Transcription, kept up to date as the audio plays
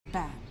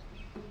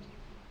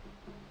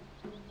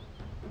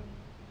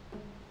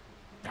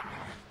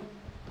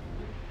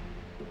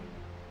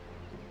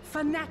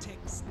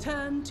Fnatic's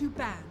turn to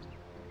ban.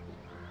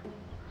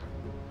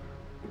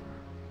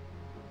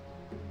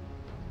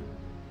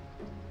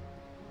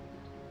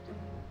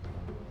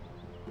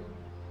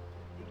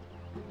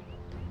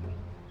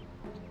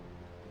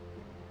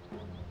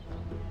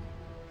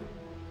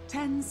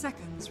 Ten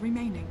seconds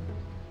remaining.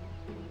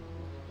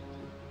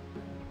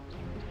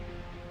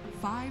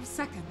 5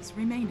 seconds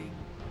remaining.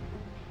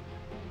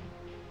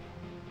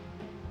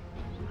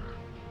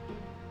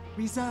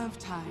 Reserve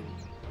time.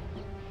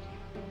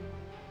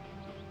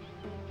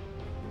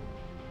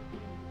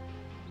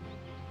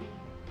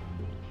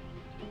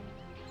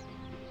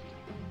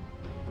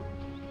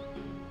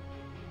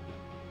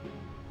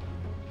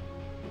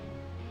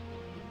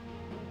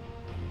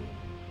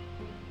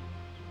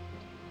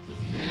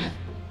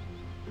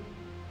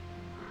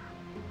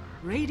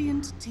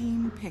 Radiant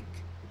team pick.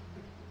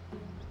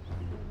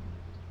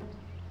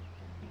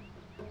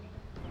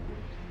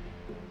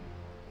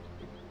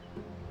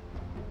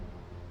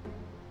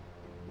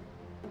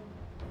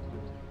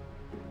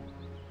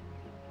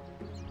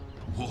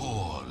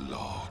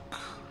 Warlock.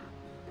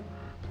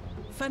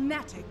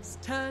 Fnatic's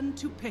turn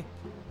to pick.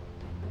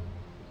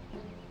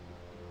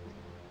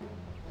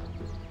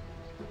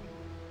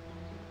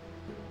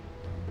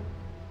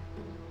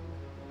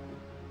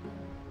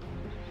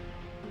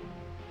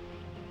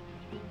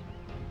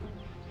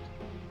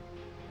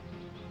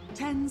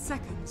 Ten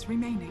seconds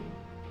remaining.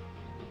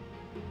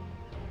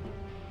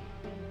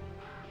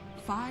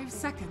 5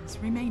 seconds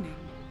remaining.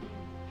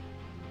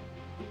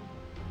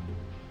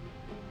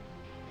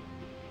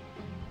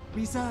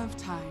 Reserve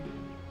time.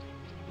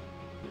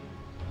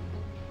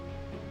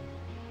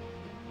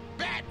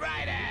 Bat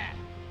Rider!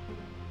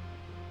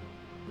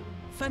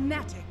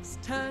 Fnatic's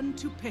turn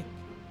to pick.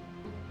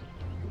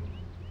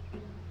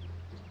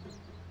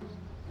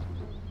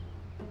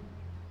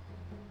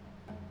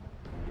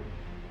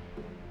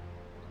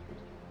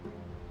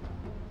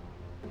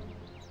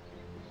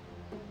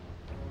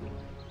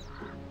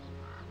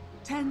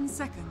 Ten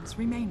seconds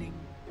remaining.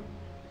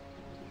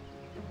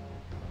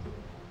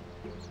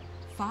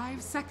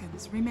 5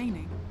 seconds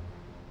remaining.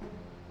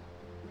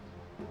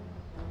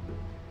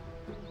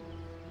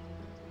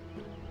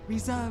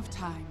 Reserve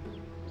time.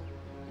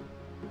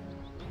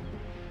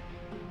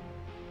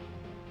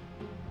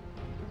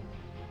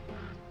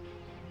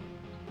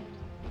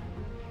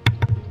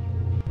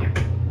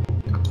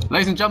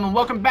 Ladies and gentlemen,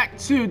 welcome back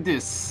to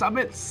this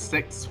Summit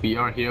 6. We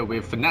are here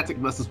with Fnatic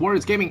versus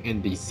Warriors Gaming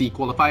in the C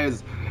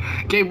Qualifiers.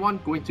 Game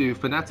 1 going to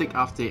Fnatic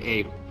after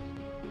a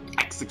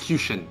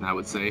execution, I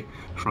would say,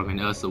 from an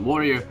Ursa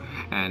Warrior.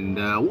 And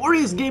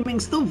Warriors Gaming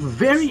still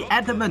very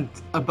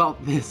adamant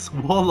about this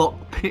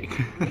Warlock pick.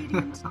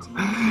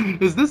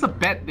 Is this a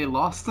bet they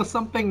lost or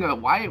something?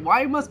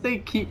 Why must they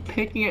keep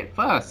picking it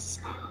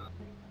first?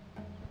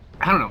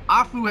 I don't know.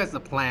 Afu has a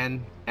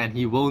plan, and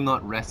he will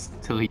not rest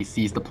till he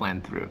sees the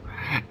plan through.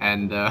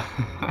 And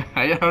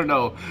I don't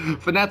know.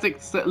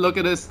 Fnatic look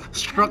at this,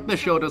 shrug their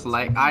shoulders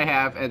like I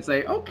have, and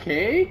say,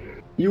 okay,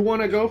 you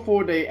want to go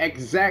for the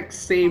exact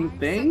same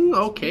thing?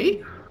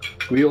 Okay,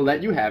 we'll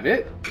let you have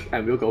it,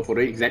 and we'll go for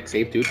the exact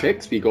same 2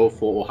 picks. We go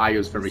for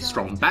Ohio's very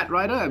strong Bat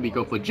Rider, and we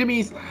go for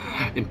Jimmy's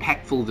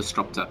impactful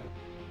Disruptor.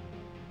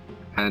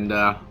 And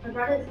I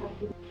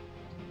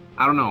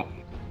don't know.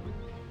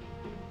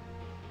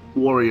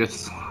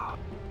 Warriors.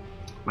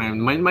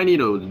 Might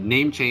need a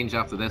name change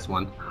after this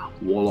one.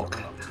 Warlock.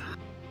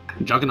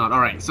 Juggernaut.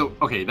 Alright, so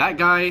okay, that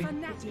guy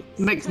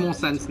makes more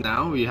sense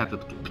now. You have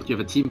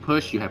a team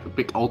push, you have a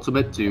big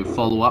ultimate to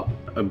follow up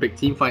a big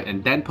team fight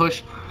and then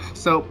push.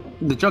 So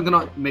the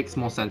Juggernaut makes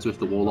more sense with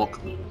the Warlock.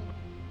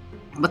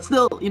 But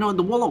still, you know,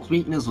 the Warlock's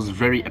weakness was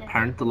very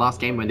apparent the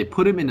last game when they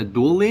put him in a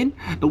dual lane.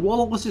 The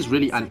Warlock was just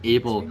really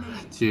unable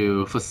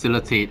to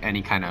facilitate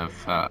any kind of,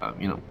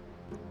 you know,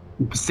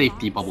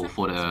 safety bubble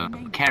for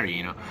the carry.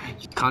 You know,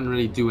 you can't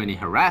really do any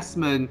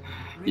harassment.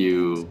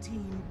 You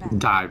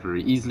die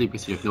very easily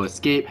because you have no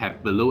escape,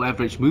 have below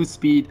average move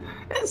speed.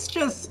 It's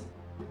just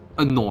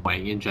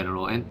annoying in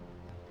general, and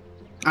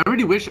I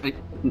really wish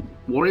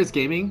Warriors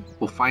Gaming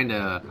will find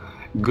a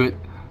good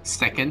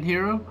second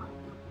hero,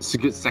 a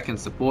good second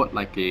support,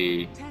 like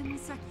a 10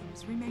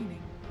 seconds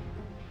remaining.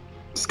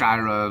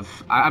 Skyrev.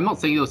 I'm not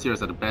saying those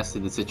heroes are the best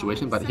in the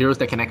situation, but heroes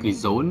that can actually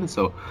zone.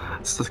 So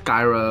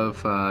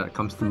Skyrev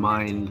comes to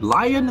mind.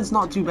 Lion is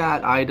not too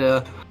bad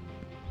either.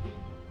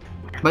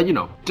 But you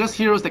know, just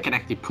heroes that can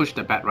actually push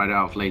the Bat Rider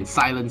out of lane.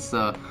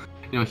 Silencer,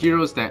 you know,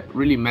 heroes that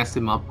really mess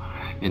him up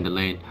in the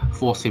lane,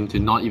 force him to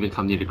not even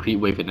come near the creep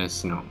wave and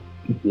just, you know,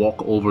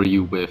 walk over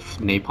you with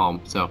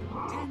napalm. So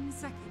 10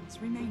 seconds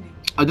remaining.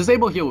 a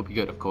disable here would be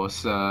good, of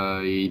course.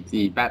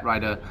 The Bat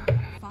Rider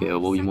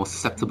will be more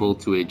susceptible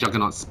to a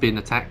Juggernaut spin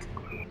attack.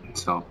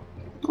 So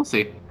we'll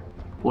see.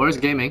 Warriors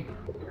Gaming.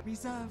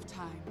 Reserve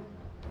time.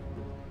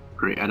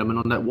 Very adamant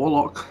on that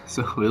Warlock,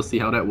 so we'll see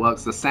how that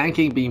works. The Sand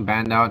King being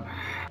banned out.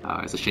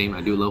 It's a shame.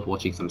 I do love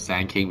watching some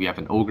Sand King. We have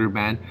an Ogre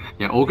ban.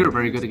 Yeah, Ogre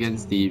very good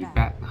against the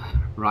Bat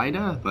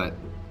Rider, but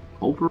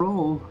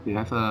overall we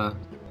have a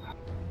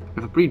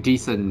have a pretty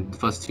decent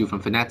first two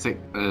from Fnatic.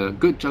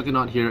 Good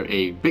Juggernaut here,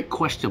 a big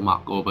question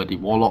mark over the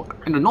Warlock.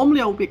 And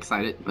normally I would be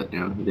excited, but you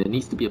know, there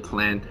needs to be a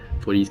plan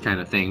for these kind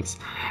of things.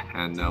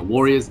 And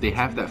Warriors, they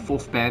have that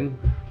 4th ban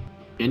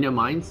in their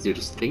minds. They're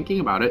just thinking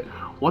about it.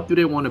 What do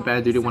they want to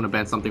ban? Do they want to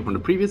ban something from the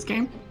previous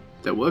game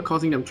that were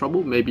causing them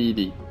trouble? Maybe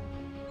the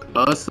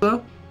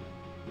Ursa?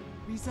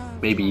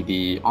 Maybe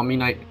the Omni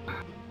Knight?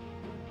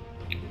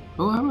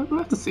 Well, we'll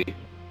have to see.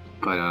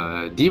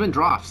 But Demon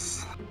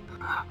Drafts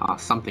are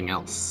something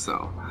else,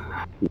 so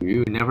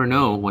you never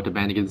know what to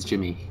ban against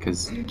Jimmy,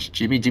 because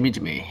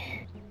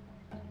Jimmy.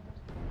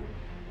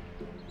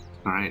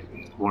 Alright,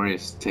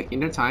 Warriors taking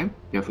their time.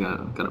 You've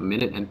got a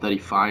minute and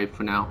 35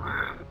 for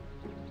now.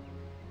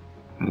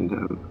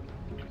 And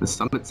the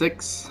Summit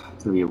 6 is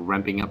going to be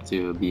ramping up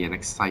to be an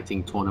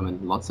exciting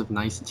tournament. Lots of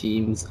nice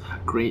teams,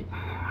 great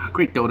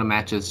Dota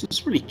matches,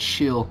 just really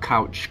chill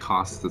couch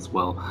casts as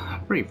well.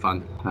 Very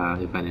fun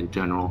event in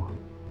general.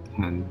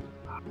 And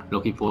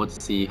looking forward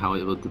to see how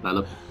it will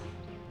develop.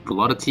 A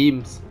lot of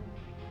teams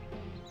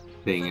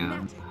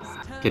being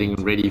getting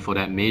ready for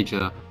that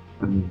major,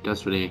 and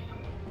does really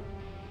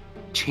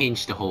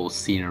change the whole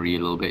scenery a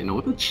little bit, you know,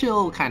 with a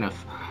chill kind of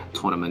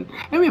tournament.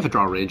 And we have a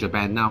Drow Ranger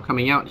band now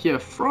coming out here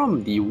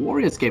from the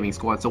Warriors Gaming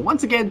squad. So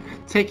once again,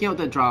 taking out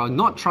that Drow,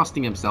 not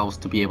trusting themselves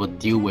to be able to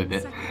deal with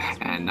it.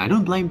 And I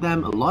don't blame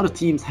them. A lot of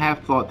teams have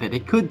thought that they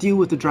could deal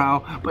with the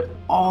Drow, but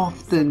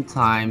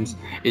oftentimes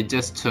it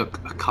just took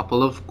a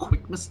couple of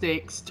quick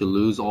mistakes to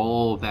lose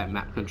all of that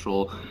map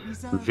control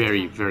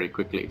very, very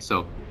quickly.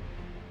 So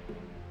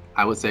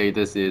I would say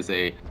this is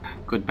a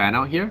good ban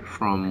out here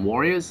from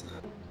Warriors.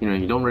 You know,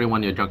 you don't really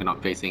want your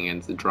Juggernaut facing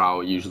against the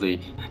Drow.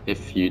 Usually,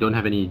 if you don't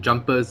have any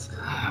jumpers,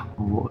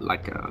 or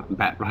like a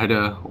Bat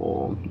Rider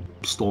or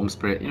Storm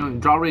Spirit, you know,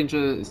 Drow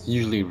Ranger is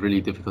usually really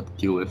difficult to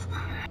deal with.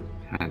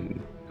 And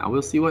now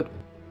we'll see what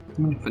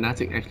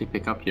Fnatic actually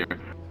pick up here.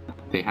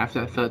 They have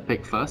that 3rd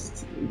pick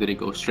first. Do they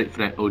go straight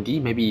for that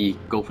OD? Maybe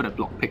go for that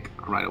block pick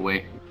right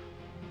away.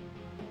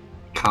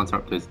 Counter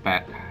up this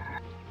Bat.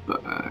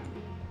 But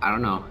I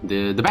don't know.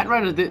 The Bat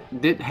Rider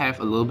did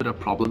have a little bit of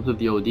problems with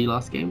the OD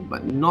last game,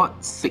 but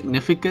not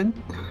significant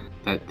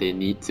that they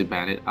need to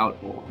ban it out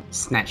or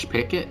snatch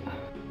pick it.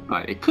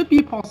 But it could be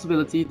a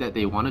possibility that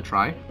they want to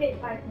try.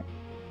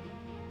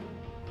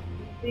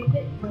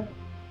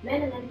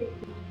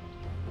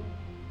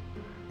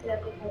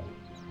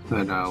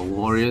 But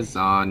Warriors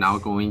are now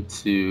going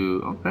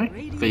to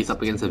face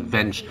up against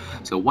Avenge.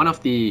 So one of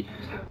the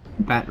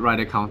Bat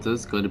Rider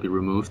counters going to be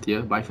removed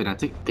here by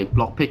Fnatic. They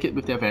block pick it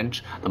with their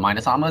Avenge. The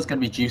minus armor is going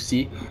to be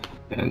juicy,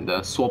 and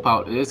the swap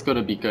out is going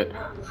to be good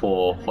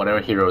for whatever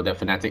hero that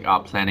Fnatic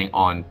are planning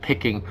on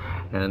picking.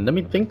 And let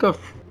me think of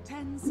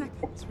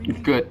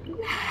good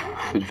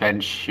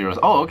Avenge heroes.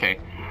 Oh, okay.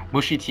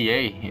 Mushy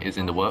TA is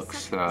in the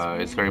works.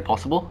 It's very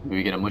possible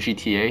we get a Mushy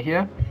TA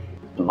here.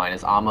 The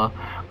minus armor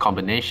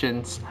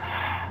combinations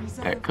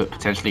that could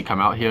potentially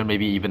come out here.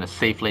 Maybe even a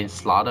safe lane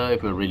Slaughter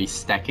if we're really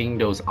stacking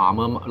those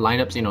armor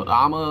lineups. You know,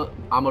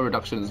 armor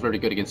reduction is very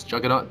good against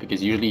Juggernaut,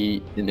 because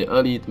usually in the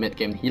early to mid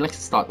game he likes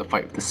to start the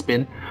fight with the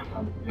spin,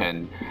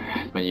 and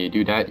when you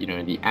do that, you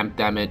know, the amp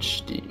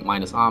damage, the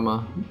minus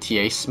armor,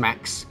 TA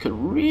smacks could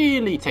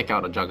really take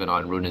out a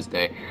Juggernaut and ruin his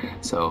day.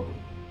 So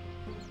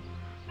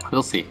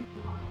we'll see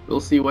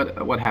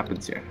what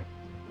happens here.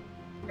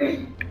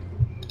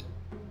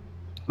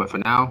 But for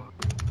now,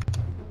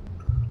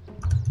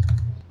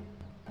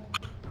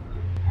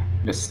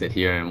 just sit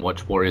here and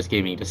watch Warriors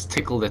Gaming just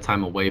tickle their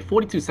time away.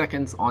 42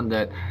 seconds on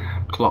that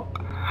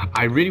clock.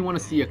 I really want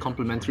to see a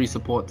complementary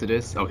support to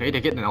this. Okay,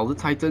 they get an Elder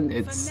Titan.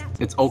 It's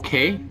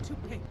okay.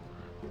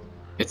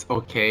 It's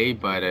okay,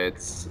 but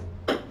it's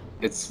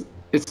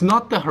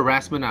not the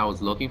harassment I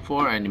was looking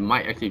for, and it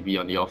might actually be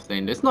on the off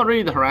lane. It's not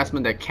really the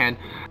harassment that can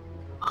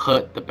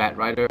hurt the Bat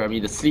Rider. I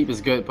mean, the sleep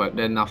is good, but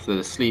then after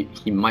the sleep,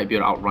 he might be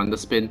able to outrun the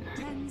spin.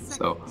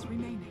 So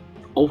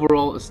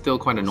overall, it's still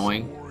quite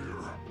annoying.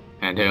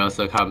 And here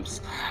also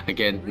comes,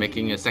 again,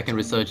 making a second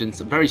resurgence.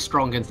 Very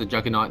strong against the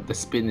Juggernaut. The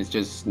spin is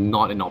just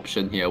not an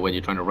option here when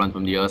you're trying to run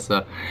from the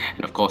Ursa.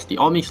 And of course, the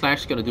Omni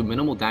Slash is going to do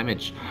minimal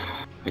damage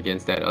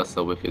against that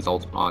Ursa with his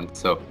ult on.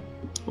 So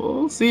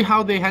we'll see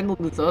how they handle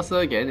this Ursa.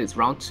 Again, it's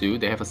round 2.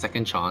 They have a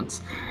second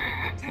chance.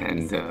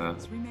 And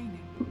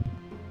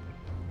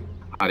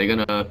are they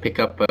going to pick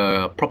up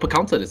a proper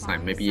counter this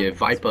time? Maybe a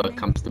Viper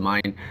comes to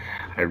mind.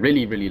 I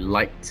really, really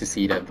like to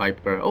see that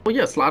Viper. Oh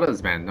yeah, Slaughter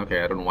is banned.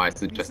 Okay, I don't know why I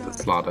suggested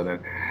Slaughter then.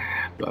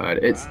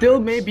 But it still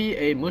may be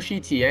a Mushy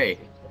TA.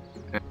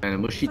 And a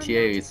Mushy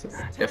TA is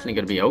definitely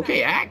going to be...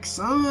 Okay, Axe!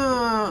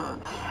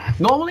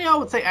 Normally I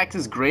would say Axe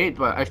is great,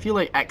 but I feel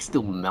like Axe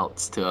still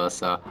melts to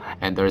Ursa.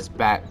 And there's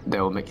Bat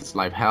that will make his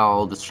life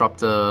hell,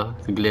 Disruptor,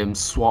 Glimpse,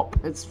 Swap.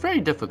 It's very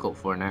difficult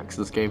for an Axe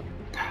this game.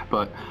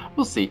 But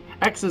we'll see.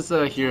 Axe is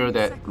a hero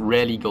that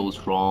rarely goes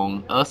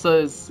wrong. Ursa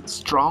is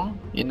strong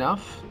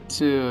enough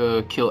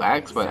to kill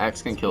Axe, but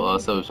Axe can kill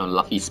Ursa with some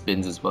lucky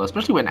spins as well,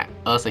 especially when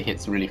Ursa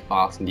hits really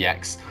fast in the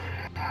Axe.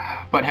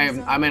 But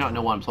hey, I may not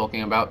know what I'm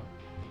talking about.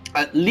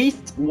 At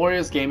least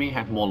Warriors Gaming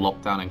have more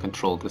lockdown and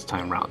control this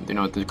time around. You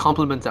know, to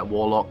complement that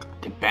Warlock,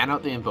 they ban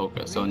out the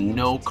Invoker, so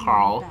no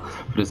Carl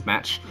for this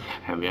match.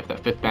 And we have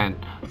that 5th ban.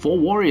 For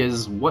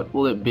Warriors, what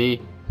will it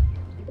be?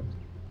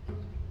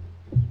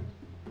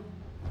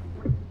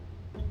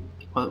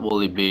 What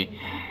will it be?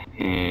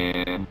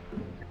 I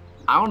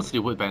honestly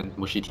would ban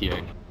Mushi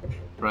TA,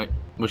 right?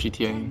 Mushi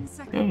TA.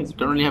 Yeah,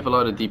 don't really have a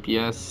lot of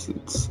DPS.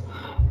 It's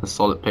a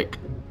solid pick.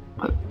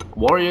 But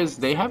Warriors,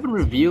 they haven't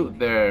revealed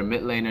their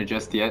mid laner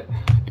just yet.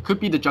 It could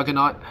be the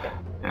Juggernaut,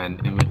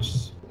 and in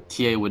which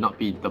TA would not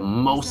be the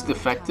most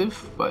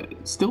effective, but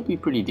it'd still be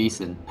pretty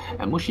decent.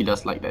 And Mushi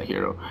does like that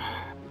hero.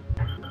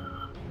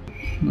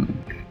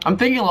 I'm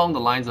thinking along the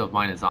lines of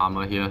minus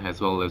armor here, as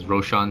well as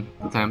Roshan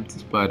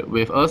attempts. But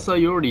with Ursa,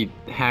 you already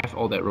have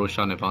all that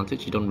Roshan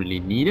advantage. You don't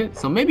really need it.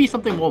 So maybe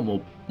something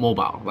more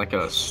mobile, like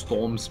a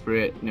Storm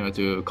Spirit, you know,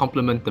 to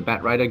complement the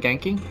Batrider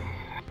ganking.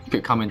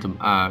 Could come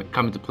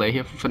into play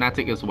here for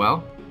Fnatic as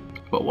well.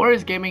 But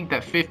Warriors Gaming,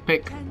 that 5th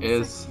pick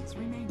is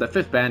that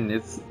 5th ban.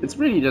 It's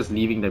really just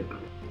leaving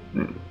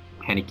them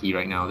panicky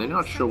right now. They're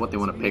not sure what they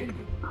want to pick.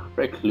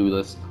 Very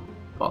clueless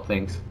about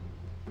things.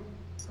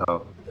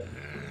 So,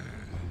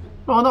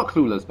 well, not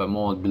clueless, but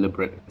more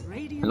deliberate.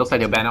 It looks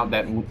like they ban out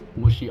that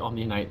Mushi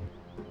Omni Knight.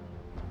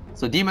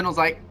 So Demon was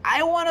like,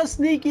 I want to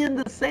sneak in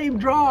the same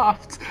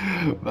draft,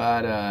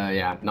 but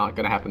yeah, not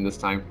gonna happen this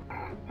time,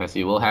 as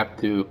he will have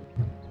to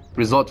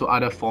resort to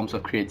other forms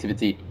of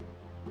creativity,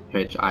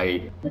 which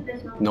I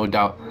no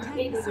doubt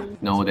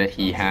know that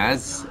he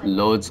has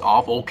loads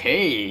of.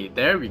 Okay,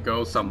 there we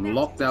go, some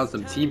lockdown,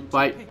 some team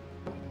fight.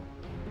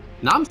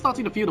 Now I'm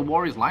starting to feel the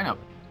Warriors lineup.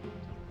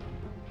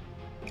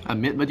 A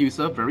mid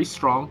Medusa, very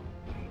strong,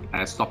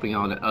 stopping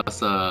out an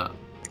Ursa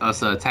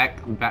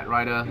attack.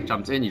 Batrider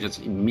jumps in, you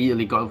just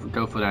immediately go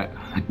for that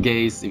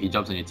gaze. If he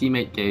jumps on your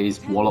teammate, gaze,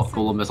 Warlock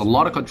Golem, there's a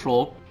lot of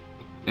control.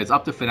 It's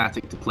up to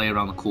Fnatic to play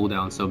around the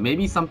cooldown, so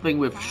maybe something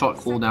with short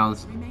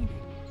cooldowns.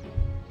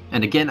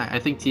 And again, I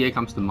think TA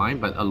comes to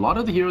mind, but a lot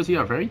of the heroes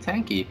here are very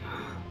tanky,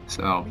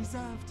 so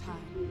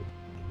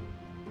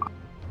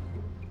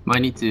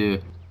might need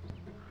to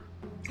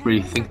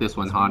really think this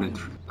one hard and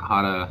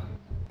how to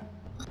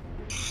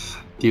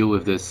deal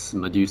with this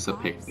Medusa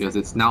pick, because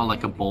it's now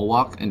like a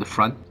bulwark in the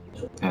front,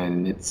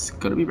 and it's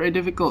gonna be very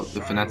difficult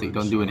if Fnatic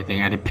don't do anything.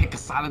 And they pick a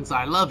silencer.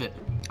 I love it.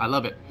 I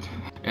love it.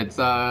 It's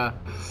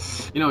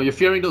you know, you're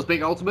fearing those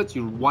big ultimates,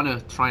 you want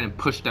to try and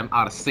push them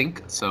out of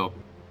sync. So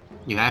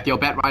you have your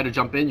Batrider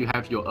jump in, you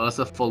have your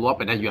Ursa follow up,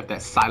 and then you have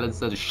that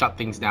silencer to shut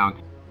things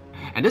down.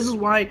 And this is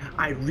why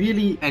I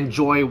really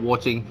enjoy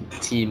watching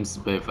teams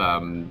with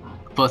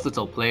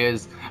versatile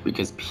players,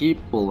 because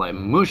people like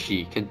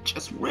Mushi can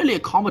just really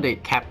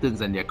accommodate captains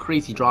and their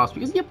crazy drafts,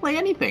 because he can play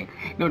anything.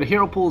 You know, the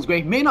hero pool is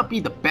great, may not be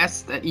the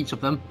best at each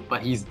of them,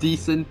 but he's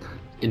decent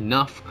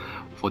enough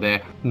for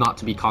there not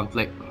to be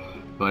conflict,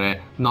 but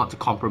not to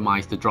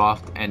compromise the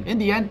draft. And in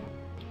the end,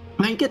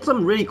 you get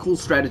some really cool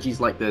strategies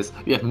like this.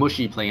 You have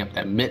Mushi playing up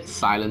that mid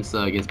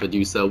silencer against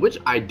Medusa, which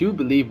I do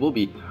believe will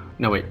be,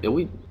 no wait,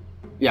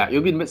 yeah,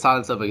 it'll be mid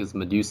silencer against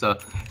Medusa,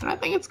 and I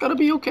think it's gonna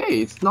be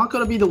okay. It's not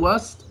gonna be the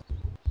worst.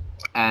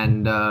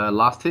 And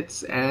last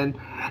hits, and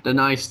the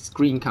nice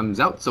screen comes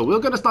out. So we're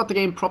gonna start the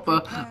game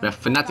proper. We have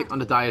Fnatic on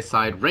the Dire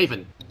side,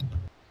 Raven,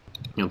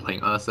 you know,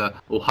 playing Ursa,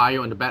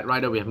 Ohio on the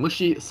Batrider. We have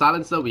Mushi,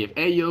 Silencer, we have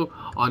Ayo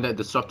on that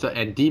Disruptor,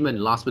 and Demon,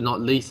 last but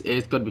not least,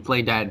 is going to be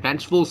playing that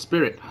Vengeful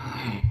Spirit.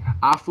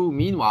 Afu,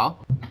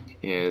 meanwhile,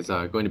 is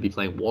going to be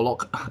playing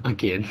Warlock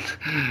again.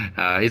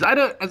 He's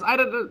either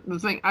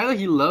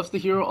he loves the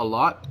hero a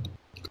lot,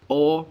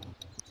 or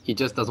he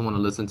just doesn't want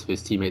to listen to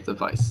his teammates'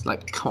 advice.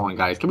 Like, come on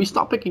guys, can we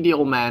stop picking the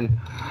old man?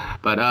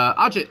 But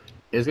Ajit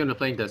is going to be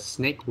playing the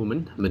Snake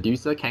Woman,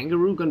 Medusa,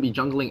 Kangaroo, going to be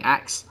jungling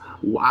Axe.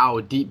 Wow,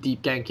 deep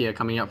gank here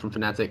coming out from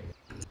Fnatic.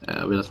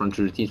 Let's run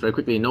through the teams very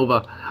quickly.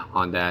 Nova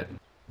on that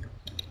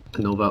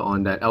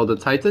Elder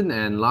Titan,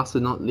 and last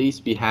but not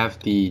least, we have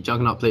the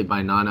Juggernaut played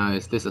by Nana.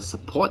 Is this a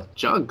support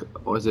jug,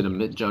 or is it a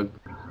mid jug?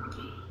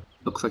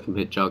 Looks like a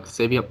mid jug.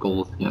 Saving up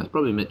gold. Yeah, it's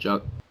probably mid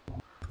jug.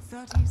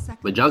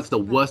 But Jug's the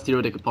worst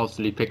hero they could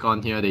possibly pick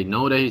on here. They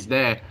know that he's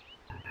there.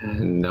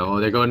 And no,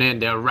 they're going in.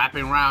 They're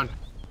wrapping around.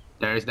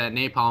 There's that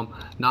napalm.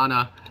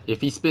 Nana,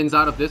 if he spins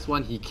out of this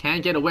one, he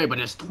can get away. But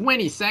there's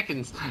 20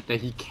 seconds that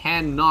he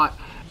cannot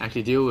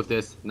actually deal with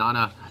this.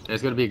 Nana,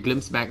 there's going to be a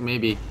glimpse back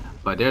maybe.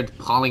 But they're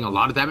piling a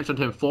lot of damage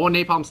onto him. 4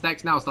 napalm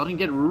stacks now, starting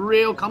to get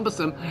real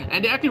cumbersome.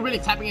 And they're actually really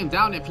tapping him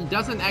down. If he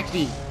doesn't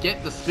actually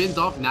get the spins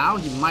off now,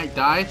 he might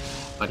die.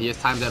 But he has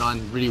timed that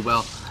on really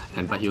well.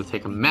 But he'll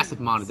take a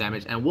massive amount of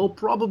damage and will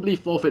probably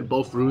forfeit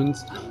both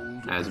runes,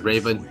 as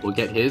Raven will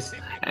get his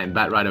and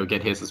Batrider will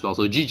get his as well.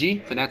 So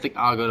GG, Fnatic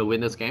are going to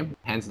win this game,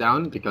 hands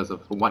down, because of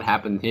what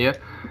happened here.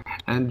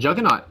 And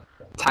Juggernaut,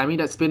 timing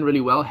that spin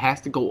really well, has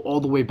to go all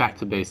the way back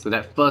to base. So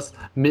that first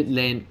mid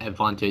lane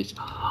advantage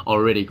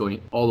already going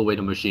all the way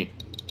to Mushi.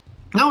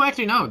 No,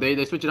 actually no,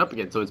 they switch it up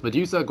again. So it's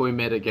Medusa going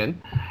mid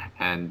again,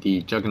 and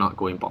the Juggernaut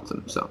going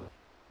bottom. So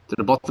to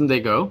the bottom they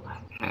go.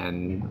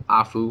 And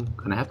Afu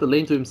gonna have to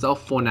lane to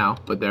himself for now,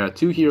 but there are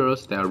two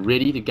heroes that are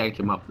ready to gank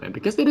him up. And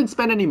because they didn't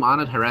spend any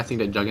mana harassing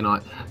that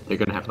Juggernaut, they're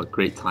gonna have a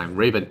great time.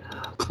 Raven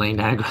playing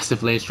that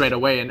aggressive lane straight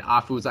away, and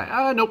Afu's like,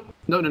 nope,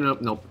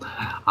 nope,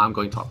 I'm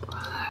going top.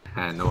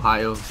 And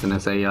Ohio gonna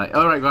say,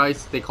 alright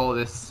guys, they call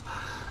this,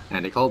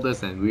 and they called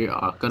this, and we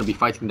are gonna be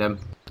fighting them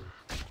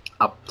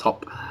up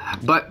top.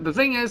 But the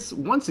thing is,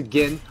 once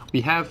again,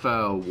 we have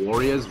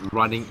Warriors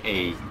running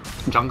a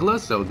jungler,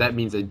 so that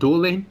means a dual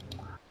lane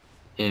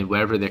in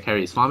wherever their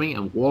carry is farming,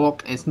 and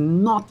Warlock is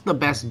not the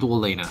best dual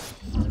laner.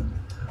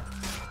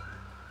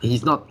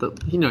 He's not the,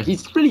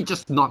 he's really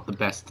just not the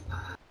best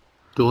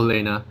dual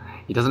laner.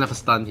 He doesn't have a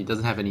stun, he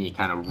doesn't have any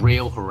kind of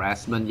rail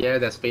harassment. Yeah,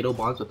 there's Fatal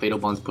Bonds, but Fatal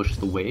Bonds pushes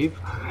the wave,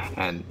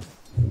 and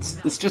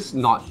it's just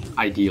not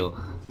ideal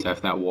to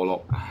have that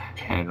Warlock.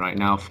 And right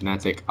now,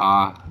 Fnatic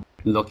are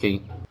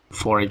looking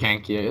for a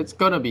gank here. It's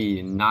gonna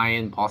be nigh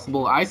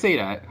impossible, I say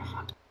that,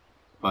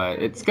 but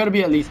it's gonna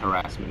be at least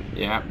harassment.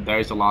 Yeah,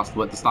 there's the last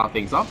word to start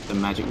things off. The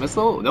magic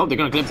missile. No, they're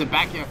gonna glimpse it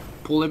back here,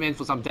 pull him in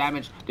for some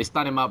damage. They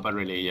stun him up, but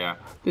really, yeah,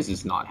 this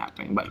is not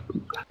happening. But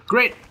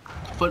great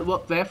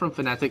footwork there from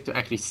Fnatic to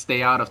actually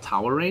stay out of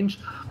tower range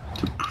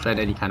to prevent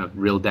any kind of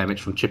real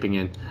damage from chipping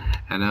in.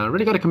 And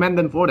really gotta commend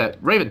them for that.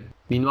 Raven,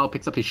 meanwhile,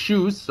 picks up his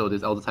shoes, so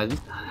this Elder Titan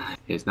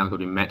is now going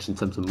to be matched in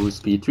terms of move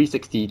speed,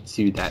 360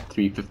 to that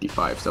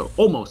 355, so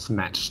almost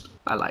matched.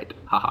 I lied,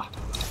 haha.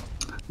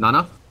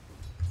 Nana,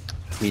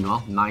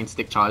 meanwhile, 9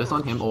 stick charges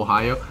on him.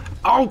 Ohio,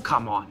 oh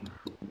come on,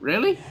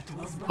 really?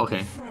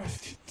 Okay.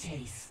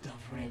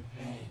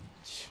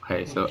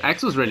 Okay, so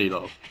X was really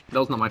low. That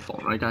was not my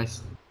fault, right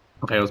guys?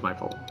 Okay, it was my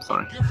fault,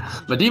 sorry.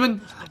 But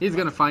Demon, he's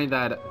gonna find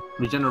that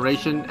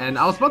regeneration, and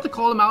I was about to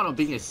call him out on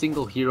being a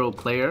single hero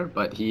player,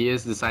 but he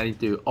is deciding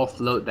to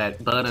offload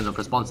that burden of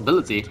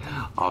responsibility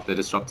of the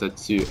Disruptor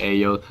to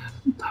Ayo,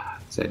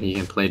 so that he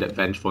can play that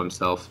Venge for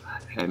himself.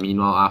 And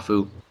meanwhile,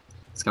 Afu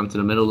has come to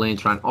the middle lane,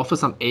 trying to offer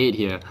some aid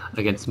here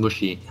against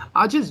Mushi.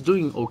 Arjit's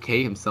doing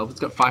okay himself, he's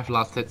got 5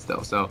 last hits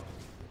though, so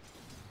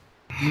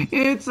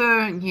it's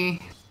yeah,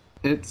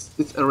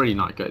 it's already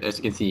not good. As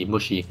you can see,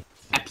 Mushi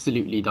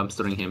absolutely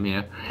dumpstering him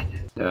here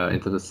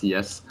into the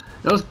CS.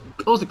 That was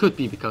also could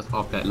be because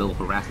of that little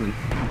harassment,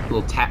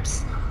 little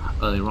taps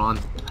earlier on,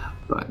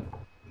 but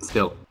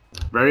still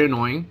very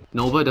annoying.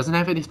 Nova doesn't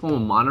have any form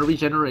of mana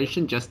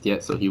regeneration just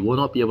yet, so he will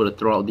not be able to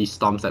throw out these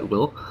storms at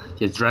will.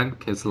 He has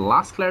drank his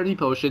last clarity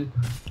potion,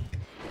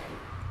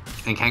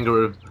 and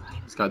Kangaroo,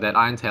 he's got that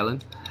Iron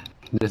Talon.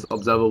 This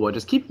Observer will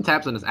just keep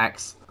tabs on his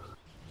axe.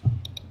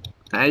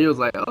 And he was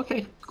like,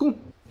 okay, cool,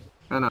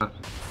 and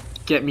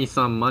get me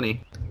some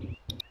money.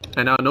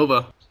 And now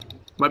Nova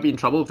might be in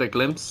trouble with that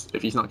glimpse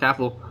if he's not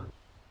careful.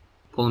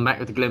 Pull him back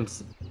with the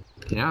glimpse.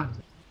 Yeah,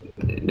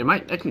 they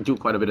might actually do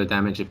quite a bit of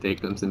damage if they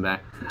glimpse him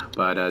back.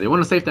 But they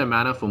want to save their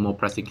mana for more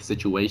pressing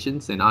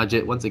situations. And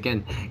Arjit once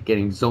again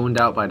getting zoned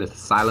out by the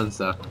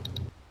silencer.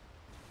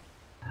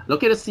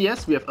 Look at the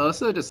CS, we have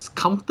Ursa just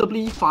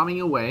comfortably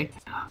farming away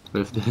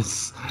with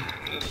this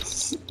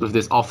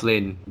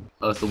offlane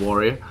Ursa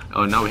Warrior.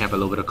 Oh, now we have a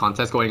little bit of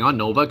contest going on.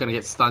 Nova gonna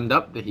get stunned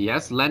up. He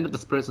has landed the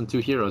spirits on 2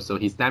 heroes, so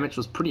his damage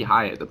was pretty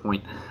high at the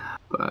point.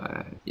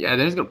 But yeah,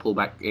 then he's gonna pull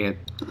back in.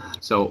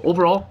 So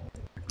overall,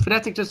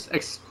 Fnatic just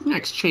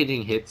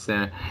exchanging hits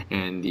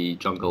and the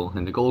jungle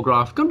and the gold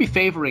graph gonna be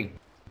favoring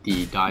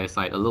the Dire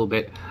side a little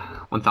bit.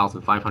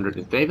 1,500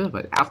 in favor,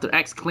 but after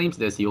X claims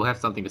this, he will have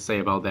something to say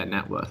about that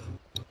net worth.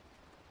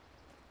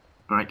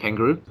 Alright,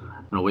 Kangaroo,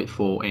 I'm gonna wait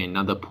for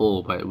another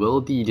pull, but will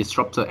the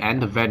Disruptor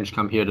and the Venge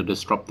come here to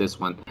disrupt this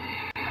one?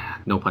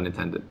 No pun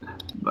intended.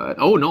 But,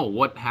 oh no,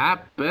 what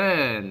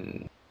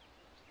happened?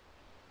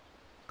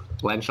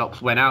 Land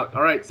shops went out.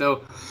 Alright,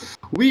 so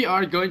we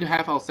are going to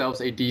have ourselves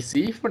a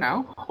DC for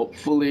now.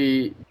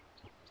 Hopefully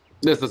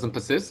this doesn't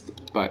persist,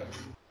 but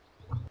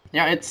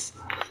yeah, it's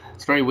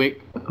very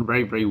weak,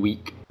 very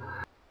weak.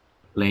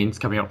 Lanes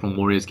coming out from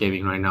Warriors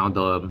Gaming right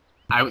now.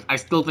 I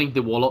still think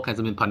the Warlock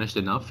hasn't been punished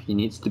enough. He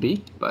needs to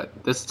be,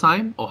 but this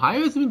time Ohio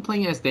hasn't been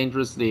playing as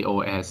dangerously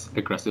or as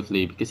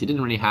aggressively because he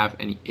didn't really have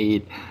any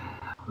aid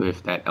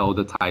with that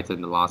Elder Titan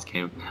in the last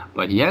game.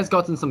 But he has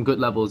gotten some good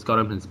levels, got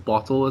him his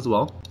bottle as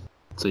well.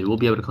 So he will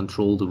be able to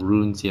control the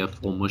runes here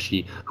for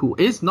Mushi, who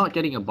is not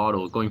getting a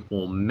bottle, going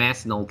for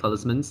mass null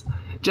talismans.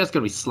 Just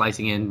gonna be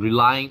slicing in,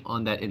 relying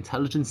on that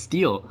intelligent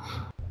steal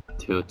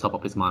to top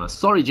up his mana.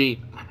 Sorry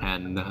G,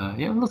 and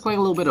yeah, looks like a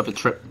little bit of a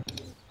trip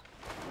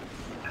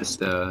as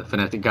the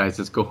Fnatic guys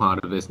just go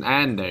out of this,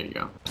 and there you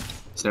go.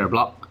 Is there a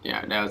block?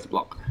 Yeah, there's a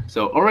block.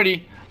 So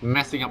already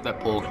messing up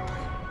that pull.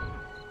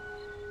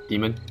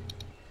 Demon.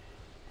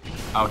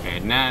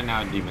 Okay,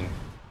 now Demon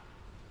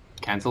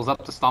cancels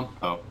up the stomp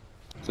though.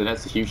 So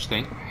that's a huge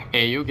thing.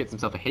 Ayo gets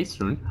himself a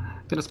haste rune.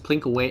 Gonna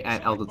plink away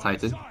at Elder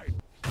Titan.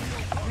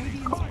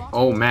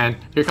 Oh man,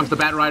 here comes the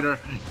Bat Rider.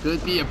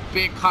 Could be a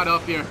big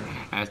cutoff here.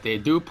 As they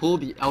do pull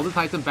the Elder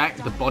Titan back,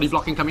 the body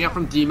blocking coming out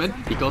from Demon.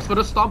 He goes for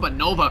the stomp, but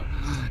Nova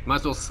might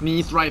as well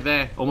sneeze right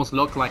there. Almost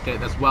looked like it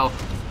as well.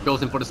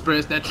 Goes in for the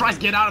spirits there, tries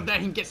to get out of there,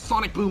 he gets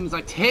sonic booms,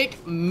 like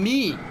take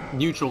me,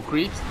 neutral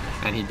creeps,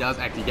 and he does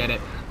actually get it.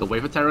 The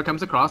wave of terror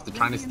comes across, they're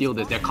trying to steal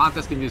this, they're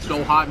contesting this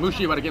so hard.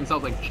 Mushi about to get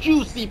himself like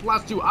juicy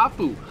 +2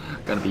 Apu,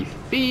 gonna be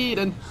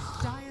feeding.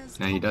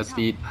 And he does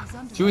feed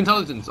 2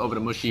 intelligence over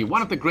to Mushi.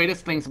 One of the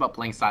greatest things about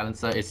playing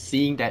Silencer is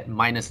seeing that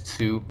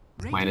 -2.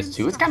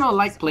 It's kind of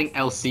like playing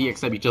LC,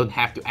 except you don't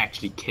have to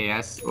actually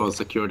KS or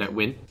secure that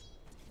win.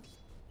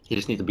 You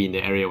just need to be in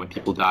the area when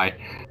people die.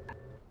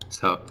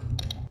 So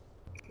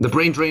the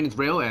brain drain is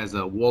real as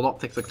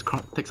Warlock takes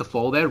a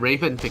fall there.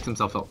 Raven picks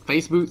himself up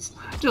face boots.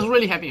 Just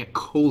really having a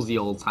cozy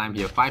old time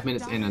here. 5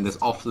 minutes in this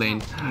off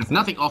lane.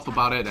 Nothing off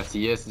about it as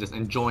he is just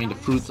enjoying the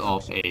fruits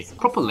of a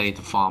proper lane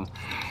to farm.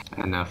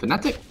 And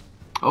Fnatic.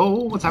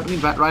 Oh, what's happening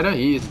to Bat Rider?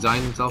 He is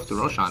designing himself to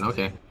Roshan.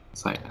 Okay.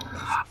 It's like,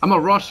 I'm a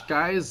Rosh,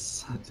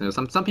 guys. So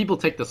some people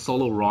take the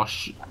solo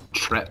Rosh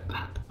threat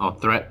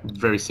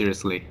very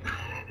seriously.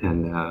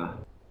 And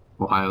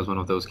Ohio's one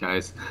of those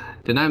guys.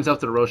 Deny himself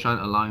to the Roshan,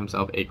 allowing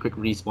himself a quick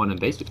respawn and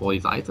base with all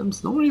these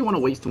items. Don't really want to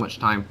waste too much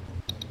time.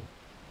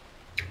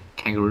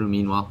 Kangaroo,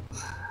 meanwhile,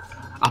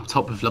 up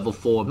top with level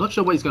 4. I'm not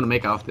sure what he's going to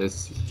make out of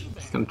this.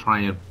 He's going to try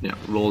and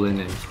roll in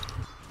and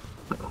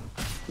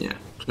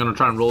he's going to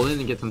try and roll in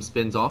and get some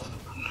spins off.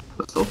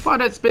 But so far,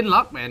 that spin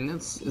luck, man,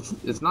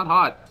 it's not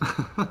hard.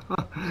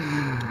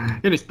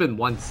 He only spin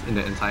once in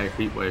the entire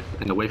creep wave,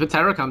 and the wave of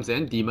terror comes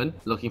in. Demon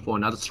looking for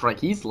another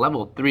strike. He's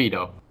level 3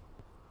 though.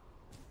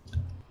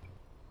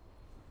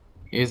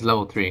 He's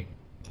level 3.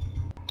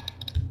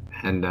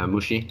 And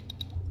Mushi.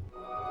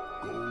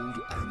 Gold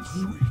and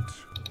sweet.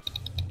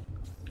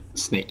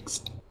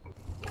 Snakes.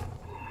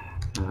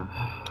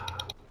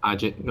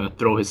 Ajit gonna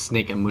throw his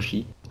snake at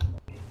Mushi.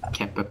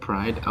 Kappa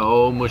Pride.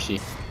 Oh,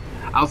 Mushi.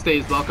 Outstay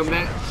is welcome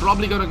there.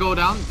 Probably gonna go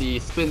down. The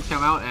spins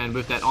come out, and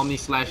with that Omni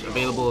Slash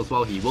available as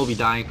well, he will be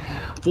dying.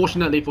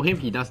 Fortunately for him,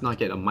 he does not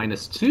get a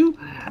 -2,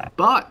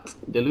 but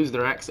they lose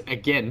their X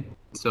again.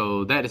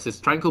 So that is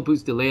his Tranquil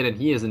Boost delayed, and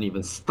he hasn't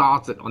even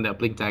started on that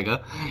Blink Dagger.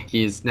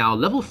 He is now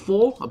level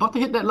 4, about to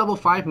hit that level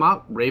 5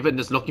 mark. Raven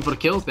just looking for the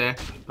kills there,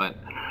 but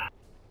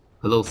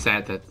a little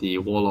sad that the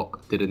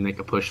Warlock didn't make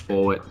a push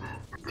forward.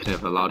 Could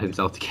have allowed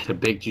himself to get a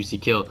big juicy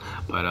kill.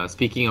 But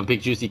speaking of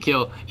big juicy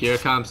kill, here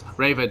comes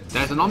Raven.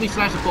 There's an Omni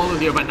Slash to follow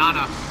here, but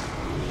Nana.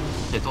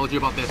 I told you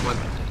about this one.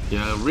 You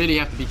really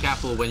have to be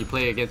careful when you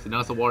play against an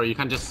Ursa Warrior. You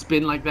can't just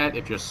spin like that.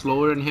 If you're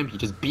slower than him, he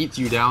just beats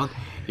you down.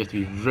 You have to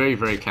be very,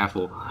 very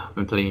careful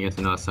when playing against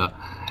an Ursa.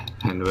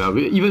 And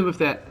even with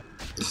that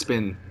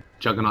spin,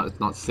 Juggernaut is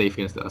not safe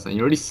against the Ursa. And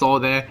you already saw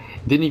there,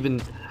 didn't even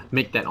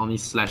make that Omni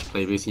Slash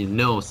play because he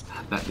knows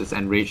that this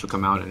Enrage will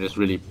come out and just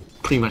really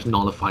pretty much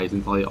nullify his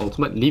entire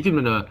ultimate. Leave him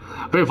in a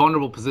very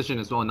vulnerable position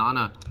as well.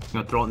 Nana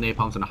gonna throw out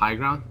napalms on the high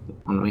ground.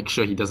 Want to make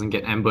sure he doesn't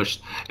get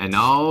ambushed. And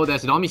now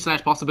there's an Omni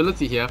Slash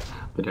possibility here,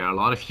 but there are a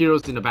lot of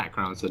heroes in the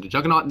background, so the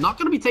Juggernaut not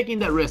gonna be taking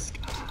that risk.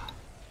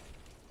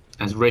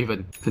 As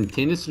Raven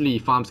continuously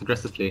farms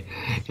aggressively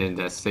in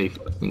the safe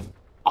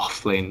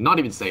off lane, not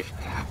even safe.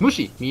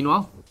 Mushi,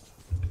 meanwhile,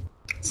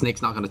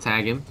 Snake's not gonna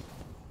tag him.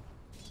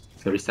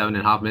 It's gonna be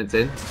 7.5 minutes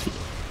in.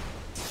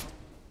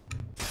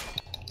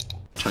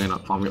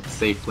 Juggernaut farming up the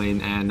safe lane,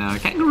 and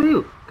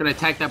Kangaroo gonna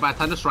attack that by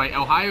Thunder Strike.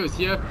 Ohio is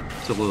here,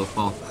 so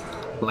we'll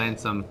land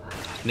some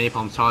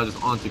napalm charges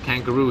onto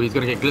Kangaroo. He's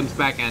gonna get glimpsed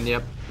back, and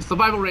yep,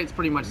 survival rate's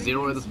pretty much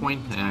 0 at this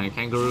point.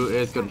 Kangaroo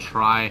is gonna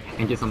try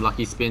and get some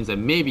lucky spins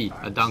and maybe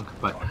a dunk,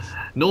 but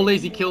no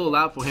lazy kill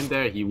allowed for him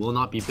there. He will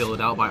not be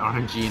bailed out by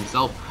RNG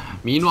himself.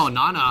 Meanwhile,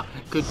 Nana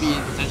could be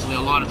in potentially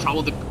a lot of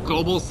trouble. The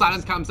global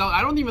silence comes out.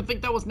 I don't even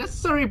think that was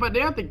necessary, but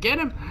they have to get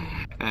him.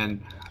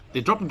 And they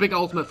drop a big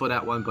ultimate for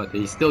that one, but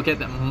they still get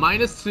that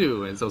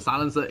 -2, and so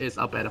Silencer is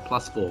up at a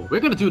 +4.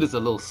 We're gonna do this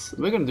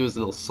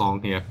little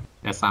song here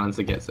as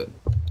Silencer gets it.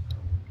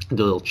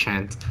 Do a little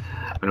chant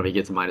whenever he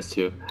gets a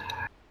 -2.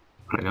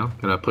 Right now,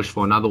 gonna push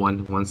for another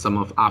one. Want some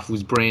of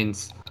Afu's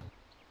brains.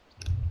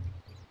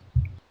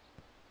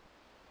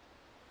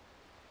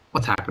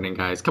 What's happening,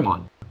 guys? Come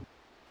on.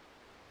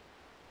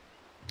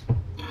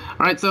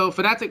 Alright, so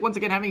Fnatic once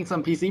again having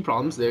some PC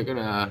problems. They're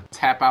gonna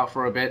tap out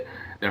for a bit.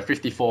 There are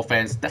 54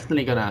 fans,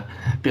 definitely gonna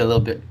be a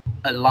little bit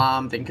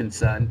alarmed and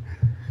concerned.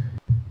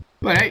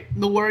 But hey,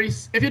 no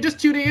worries. If you're just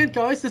tuning in,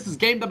 guys, this is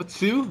game number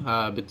 2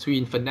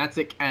 between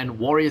Fnatic and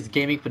Warriors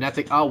Gaming.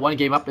 Fnatic are 1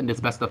 game up in this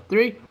best of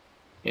 3.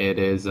 It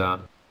is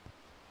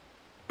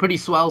pretty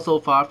swell so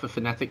far for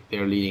Fnatic.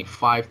 They're leading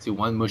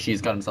 5-1.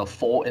 Mushi's got himself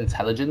 4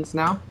 intelligence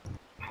now.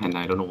 And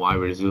I don't know why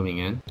we're zooming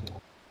in.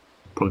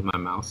 Probably my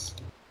mouse.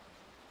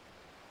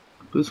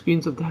 Blue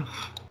screens of death.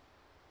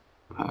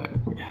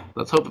 Yeah.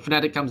 Let's hope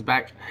Fnatic comes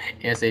back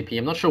ASAP.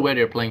 I'm not sure where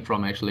they're playing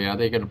from actually. Are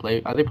they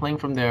playing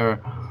from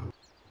their...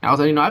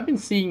 I've been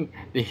seeing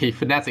the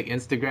Fnatic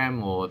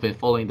Instagram or been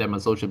following them on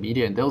social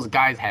media, and those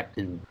guys have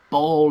been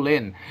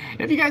ballin'.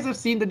 If you guys have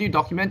seen the new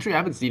documentary, I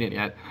haven't seen it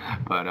yet,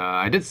 but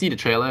I did see the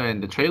trailer,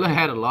 and the trailer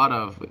had a lot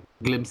of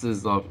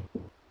glimpses of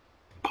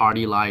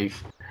party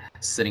life,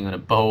 sitting on a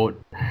boat,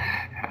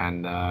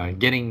 and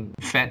getting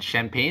fed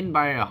champagne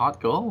by a hot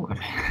girl.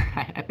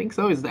 I think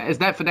so. Is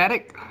that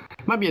Fnatic?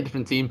 Might be a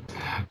different team,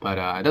 but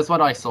that's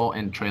what I saw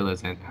in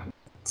trailers, and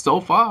so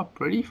far,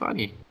 pretty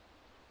funny.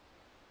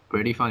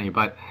 Pretty funny,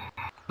 but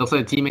looks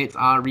like the teammates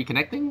are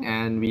reconnecting,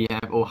 and we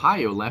have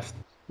Ohio left.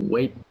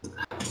 Wait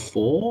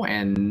for,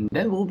 and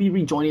then we'll be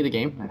rejoining the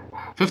game.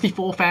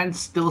 54 fans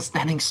still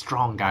standing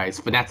strong, guys.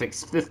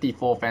 Fnatic's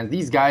 54 fans.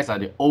 These guys are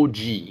the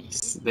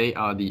OGs. They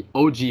are the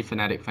OG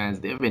Fnatic fans.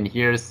 They've been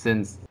here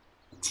since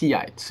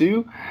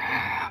TI2.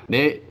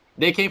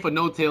 They came for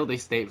no tail, they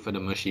stayed for the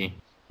mushy.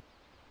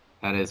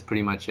 That is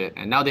pretty much it.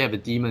 And now they have a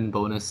demon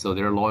bonus, so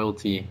their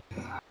loyalty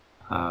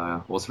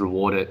was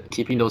rewarded.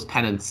 Keeping those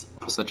pennants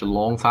for such a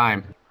long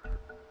time.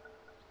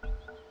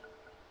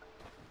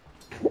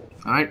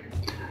 Alright.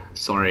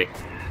 Sorry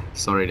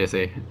to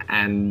say.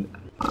 And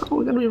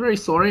we're gonna be very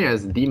sorry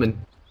as Demon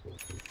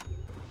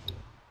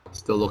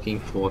still looking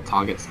for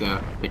targets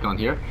to pick on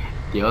here.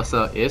 The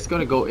Ursa is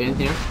gonna go in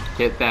here,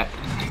 get that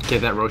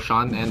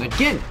Roshan, and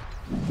again,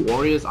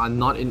 Warriors are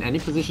not in any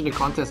position to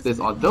contest this,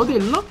 although they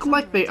look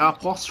like they are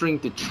posturing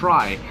to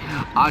try.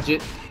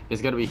 Ajit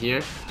is gonna be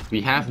here. We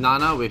have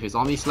Nana with his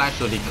Omni Slash,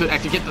 so they could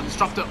actually get the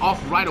Disruptor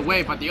off right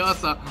away, but the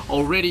Ursa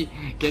already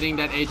getting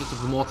that Aegis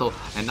of Immortal,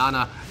 and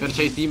Nana gonna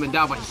chase Demon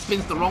down, but he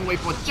spins the wrong way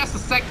for just a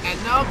sec, and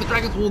now the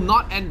Dragons will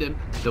not end him.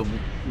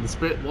 The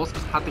Spirit was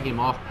just cutting him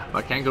off,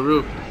 but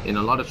Kangaroo in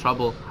a lot of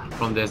trouble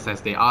from this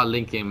as they are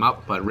linking him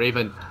up, but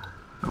Raven,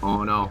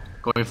 oh no,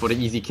 going for the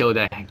easy kill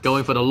there,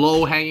 going for the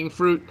low-hanging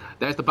fruit.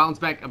 There's the bounce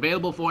back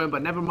available for him,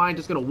 but never mind,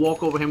 just gonna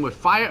walk over him with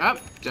fire up,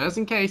 just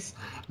in case,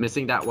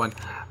 missing that one.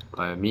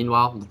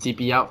 Meanwhile, the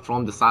TP out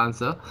from the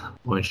silencer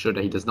will ensure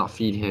that he does not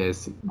feed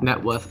his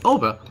net worth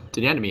over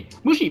to the enemy.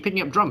 Mushi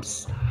picking up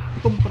drums.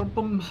 Boom, boom,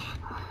 boom.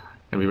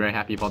 And we're very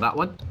happy about that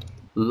one.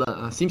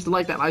 Seems to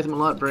like that item a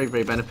lot, very,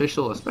 very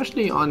beneficial,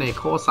 especially on a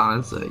core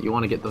silencer. You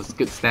want to get those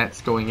good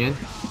stats going in.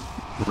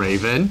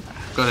 Raven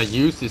gonna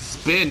use his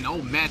spin.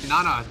 Oh man,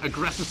 Nana,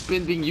 aggressive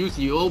spin being used.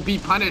 You will be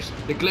punished.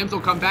 The glimpse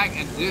will come back,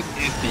 and this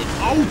is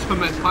the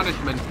ultimate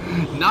punishment.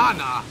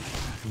 Nana,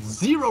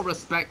 zero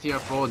respect here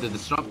for the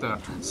Disruptor,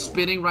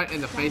 spinning right in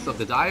the face of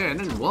the Dire, and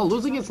then, well,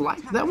 losing his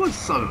life. That was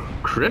some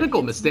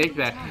critical mistake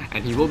there,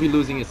 and he will be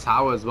losing his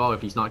tower as well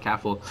if he's not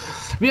careful.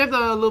 We have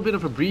a little bit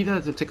of a breather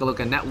to take a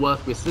look at net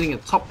worth. We're sitting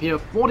at top here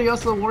for the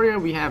Ursa Warrior.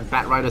 We have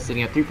Bat Rider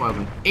sitting at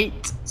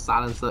 3.8,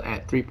 Silencer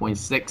at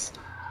 3.6,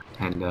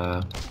 and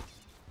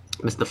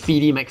Mr.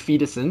 Feedy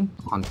McFeederson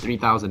on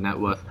 3,000 net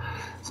worth.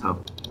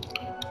 So,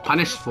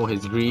 punished for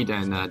his greed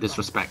and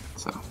disrespect.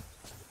 So,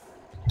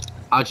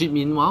 Ajit,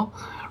 meanwhile,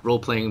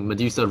 role-playing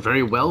Medusa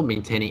very well,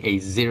 maintaining a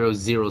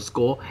 0-0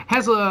 score.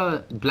 Has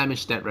a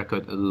blemished stat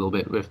record a little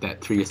bit with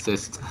that 3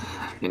 assists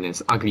in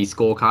his ugly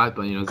scorecard,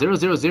 but you know,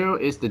 0-0-0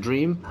 is the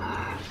dream.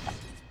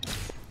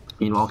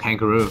 Meanwhile,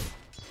 Kangaroo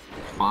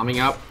farming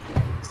up,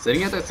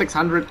 sitting at that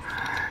 600,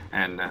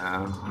 and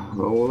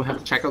we'll have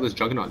to check out this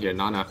Juggernaut here.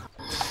 Nana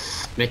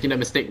making that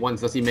mistake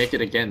once. Does he make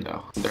it again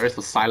though? There is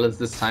the silence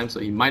this time, so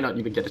he might not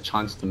even get a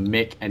chance to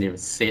make any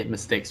sad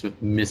mistakes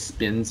with miss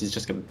spins. He's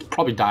just gonna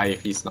probably die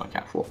if he's not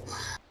careful.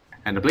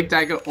 And the Blink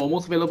Dagger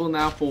almost available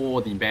now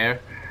for the Bear.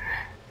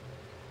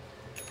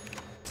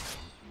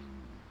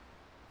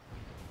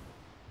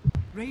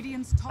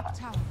 Radiant's top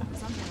tower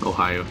is under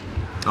Ohio.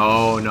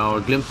 Oh no,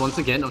 Glimpse once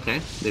again. Okay,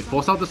 they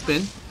force out the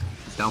spin.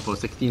 It's down for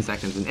 16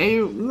 seconds, and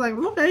A like,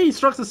 okay, he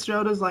shrugs his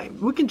shoulders like,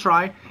 we can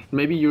try.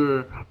 Maybe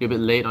you're a bit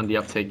late on the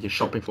uptake. You're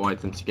shopping for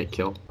items to get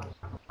killed.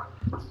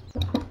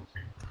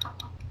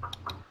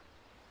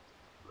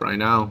 Right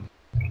now,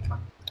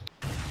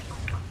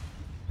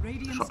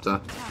 Disruptor.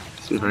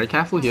 So be very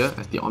careful here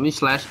as the Omni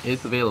Slash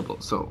is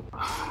available. So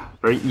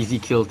very easy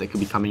kills that could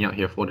be coming out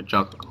here for the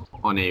Jug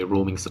on a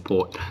roaming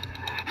support.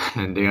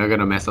 And they are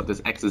gonna mess up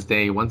this X's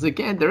day once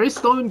again. There is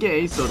Stone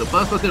Gaze, so the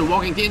first person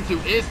walking into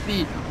is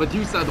the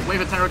Medusa. The Wave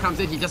of Terror comes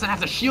in, he doesn't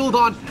have the shield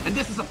on, and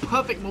this is a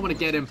perfect moment to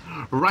get him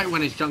right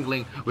when he's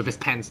jungling with his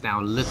pants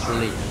down,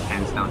 literally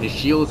pants down. His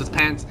shields, his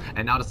pants,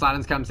 and now the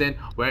silence comes in.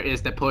 Where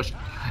is that push?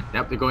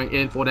 Yep, they're going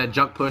in for that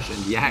jug push,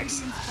 and the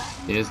Axe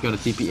is gonna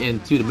TP in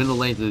to the middle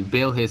lane to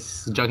bail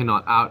his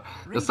Juggernaut out.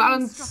 The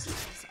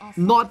silence,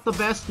 not the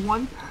best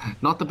one,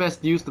 not the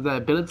best use of the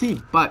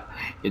ability, but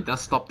it does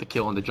stop the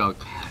kill on the Jug,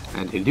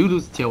 and they do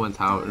lose the tier 1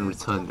 tower in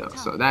return though,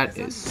 so that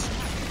is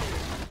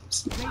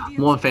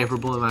more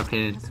unfavorable in my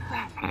opinion.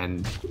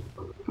 And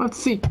let's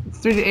see, it's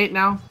 3-8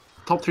 now.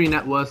 Top 3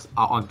 net worths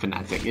are on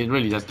Fnatic. It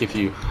really does give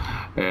you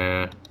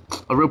a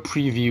real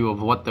preview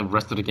of what the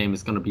rest of the game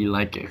is going to be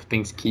like if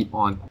things keep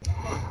on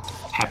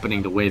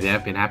happening the way they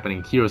have been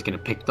happening. Heroes getting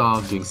picked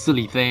off, doing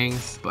silly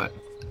things, but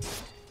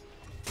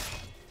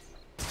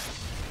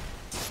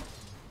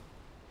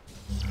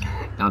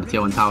now the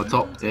tier 1 tower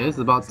top is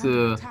about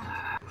to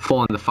fall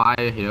on the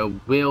fire here.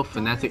 Will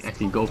Fnatic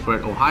actually go for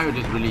it? Ohio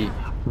just really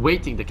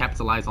waiting to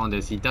capitalize on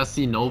this. He does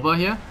see Nova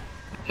here.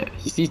 Yeah,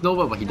 he sees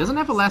Nova, but he doesn't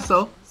have a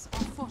lasso.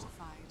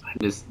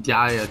 This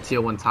Dire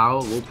tier 1 tower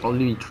will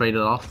probably be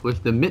traded off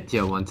with the mid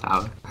tier 1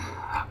 tower.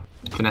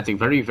 Fnatic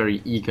very,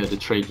 very eager to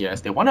trade here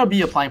as they want to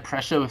be applying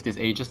pressure with this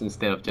Aegis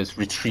instead of just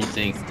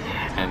retreating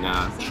and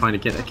trying to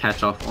get a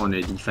catch off on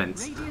their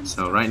defense.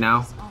 So right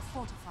now,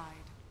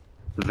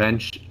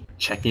 Venge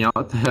checking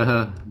out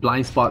the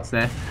blind spots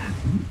there.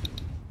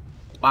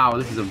 Wow,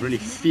 this is a really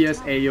fierce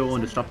AO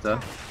on Disruptor.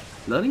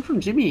 Learning from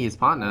Jimmy, his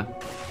partner.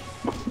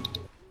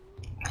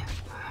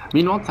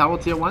 Meanwhile, Tower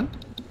tier 1.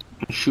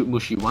 Shoot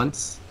Mushi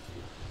once.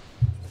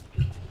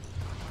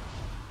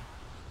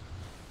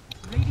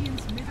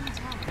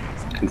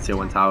 And tier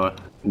 1 tower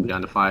will be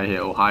under fire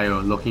here.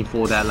 Ohio looking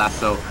for that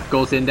lasso.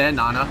 Goes in there,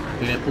 Nana.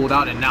 Gonna get pulled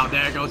out, and now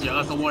there goes your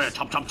Ursa Warrior.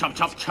 Chop, chop, chop,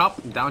 chop,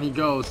 chop. Down he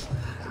goes.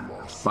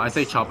 But I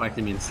say chop, I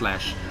actually mean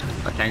slash.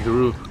 A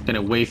Kangaroo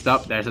getting waved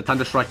up. There's a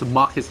Thunder Strike to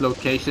mark his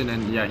location,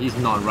 and yeah, he's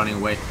not running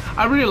away.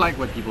 I really like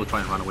when people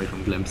try and run away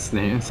from Glimpse.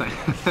 I'm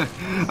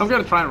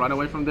gonna try and run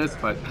away from this,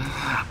 but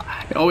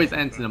it always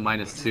ends in a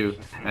 -2.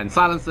 And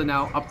Silencer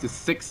now up to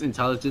 6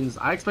 intelligence.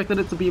 I expected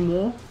it to be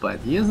more, but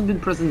he hasn't been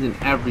present in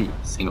every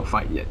single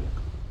fight yet.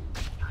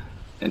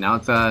 And now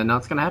it's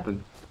gonna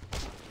happen.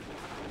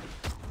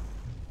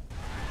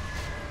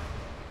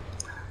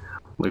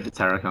 Wave of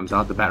Terror comes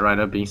out. The Bat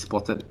Rider being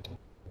spotted.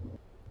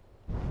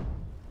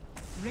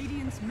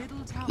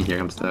 Here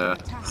comes the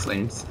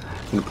Flames.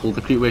 Gonna pull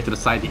the creep wave to the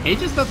side. The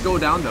Aegis does go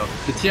down though.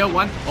 The tier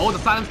 1. Oh, the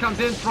silence comes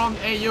in from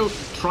AU.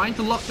 Trying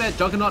to lock that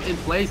Juggernaut in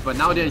place, but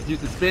now he's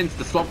used the spins.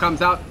 The swap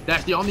comes out.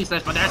 There's the Omni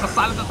Slash, but there's a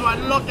silence as well.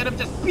 Look at him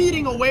just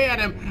beating away at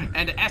him.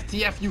 And the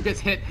STFU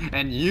gets hit.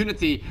 And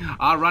Unity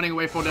are running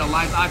away for their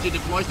lives. RJ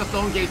deploys the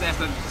Stone Gaze as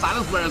the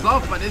silence wears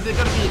off. But is it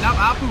gonna be enough?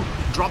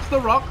 Apu drops the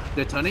rock.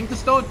 They're turning to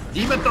stone.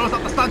 Demon throws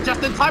out the stun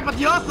just in time, but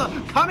the Ursa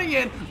coming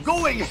in,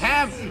 going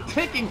ham,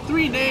 taking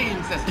 3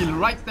 names as he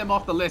writes them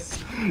off the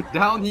list.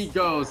 Down he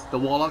goes. The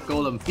Warlock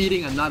Golem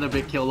beating another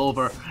big kill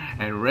over.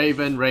 And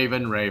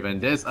Raven.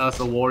 This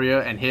Ursa Warrior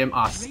and him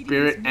are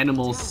spirit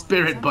animals,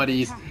 spirit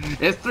buddies.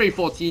 It's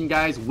 3:14,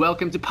 guys.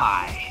 Welcome to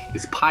Pi.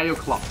 It's Pi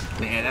o'clock.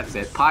 Yeah, that's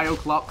it. Pi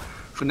o'clock.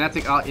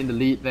 Fnatic are in the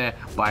lead there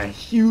by a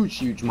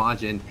huge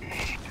margin.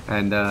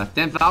 And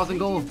 10,000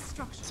 gold.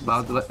 It's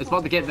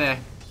about to get there.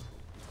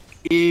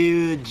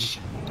 Huge.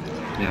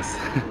 Yes.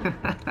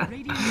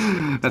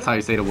 That's how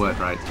you say the word,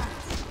 right?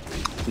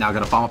 Now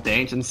gonna farm up the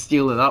Ancient,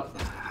 steal it up.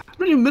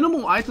 Pretty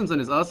minimal items on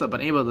his Ursa,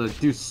 but able to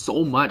do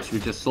so much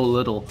with just so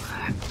little.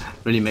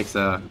 Really makes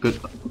a good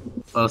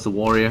Ursa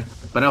Warrior.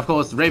 But of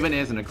course, Raven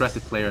is an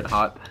aggressive player at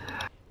heart.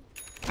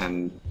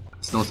 And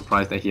it's no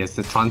surprise that he has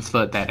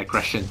transferred that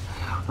aggression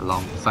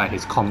alongside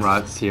his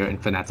comrades here in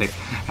Fnatic.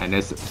 And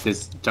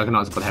this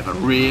Juggernaut's going to have a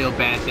real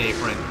bad day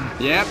for him.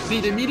 Yep,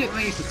 see, the immediate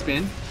thing is to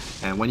spin.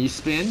 And when you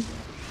spin,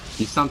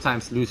 you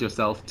sometimes lose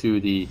yourself to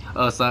the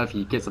Ursa if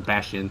he gets a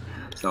bash in.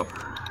 So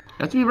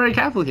you have to be very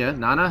careful here.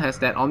 Nana has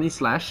that Omni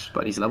Slash,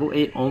 but he's level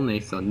 8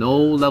 only, so no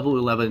level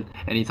 11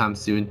 anytime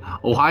soon.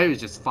 Ohio is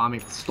just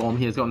farming Storm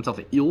here. He's got himself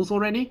an Eels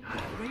already.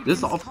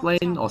 This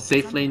off-lane or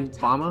safe lane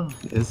farmer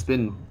has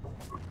been...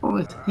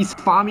 Oh, he's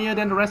farmier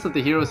than the rest of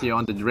the heroes here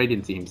on the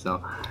Radiant team,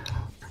 so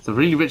it's a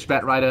really rich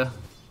Bat Rider,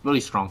 really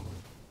strong.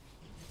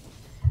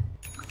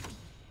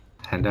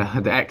 And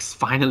the X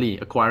finally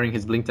acquiring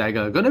his Blink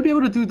Dagger, gonna be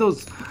able to do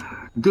those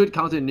good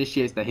counter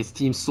initiates that his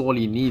team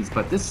sorely needs,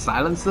 but this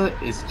Silencer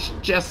is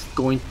just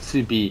going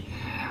to be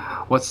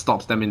what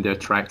stops them in their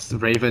tracks.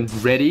 Raven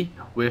ready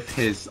with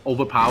his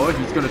overpower.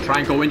 He's gonna try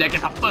and go in there, get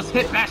the first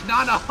hit, bash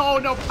Nana. Oh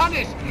no,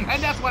 punish!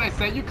 And that's what I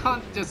said, you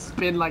can't just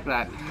spin like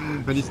that.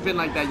 When you spin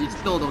like that, you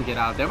still don't get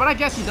out there. But I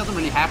guess he doesn't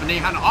really have any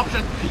kind of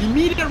option.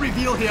 Immediate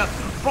reveal here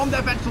from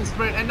the Vengeful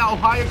Spirit, and now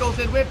Ohio goes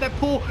in with that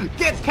pull,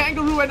 gets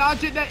Kangaroo and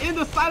Arjit there in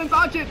the silence.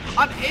 Arjit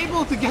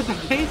unable to get the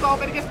case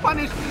off, and he gets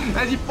punished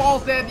as he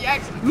falls there. The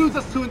X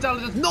loses 2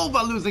 intelligence,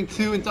 Nova losing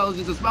 2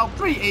 intelligence as well.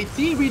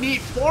 318, we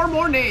need 4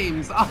 more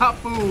names.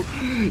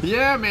 Apu,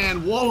 yeah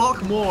man,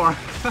 Warlock more.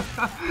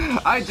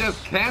 I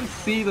just can't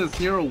see this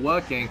hero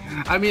working.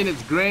 I mean,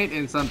 it's great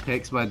in some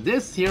picks, but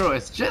this hero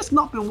has just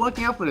not been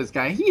working out for this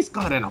guy. He's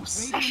got an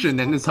obsession,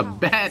 and it's a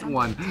bad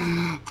one.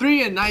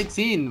 3 and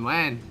 19,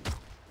 man.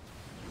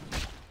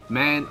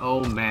 Man,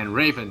 oh man,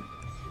 Raven.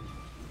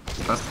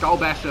 A Skull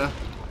Basher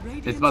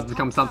is about to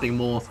become something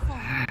more.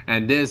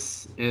 And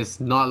this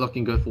is not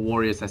looking good for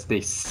Warriors as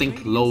they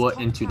sink lower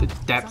into the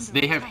depths.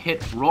 They have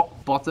hit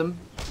rock bottom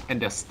and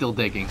they're still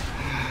digging.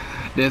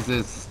 This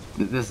is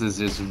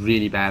just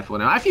really bad for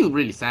them. I feel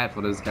really sad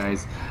for those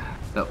guys.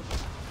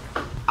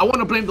 I want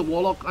to blame the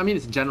Warlock. I mean,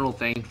 it's a general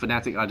thing.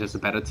 Fnatic are just a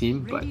better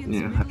team, but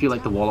yeah, I feel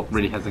like the Warlock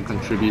really hasn't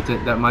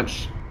contributed that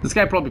much. This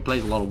guy probably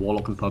plays a lot of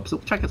Warlock and pub, so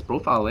we'll check his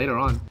profile later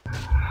on.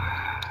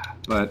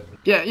 But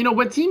yeah, you know,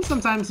 when teams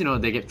sometimes, you know,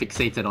 they get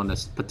fixated on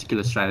this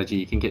particular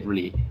strategy, it can get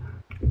really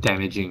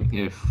damaging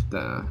if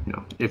the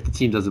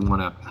team doesn't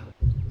want to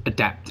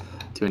adapt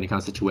to any kind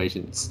of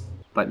situations.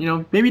 But you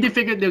know, maybe they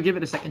figured they'll give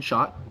it a second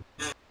shot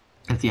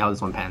and see how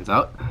this one pans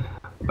out.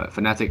 But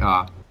Fnatic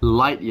are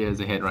light years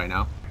ahead right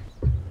now.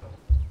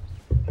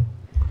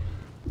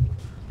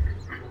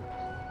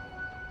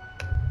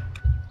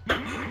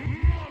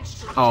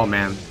 Oh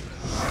man.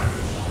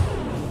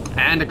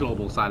 And a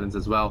global silence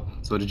as well.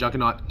 So the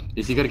Juggernaut,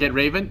 is he gonna get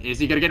Raven? Is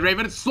he gonna get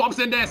Raven? It swaps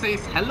in there, says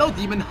hello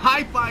demon,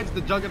 high fives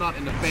the Juggernaut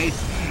in the face,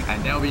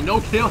 and there'll be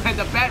no kill, and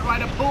the Bat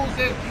Rider pulls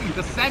in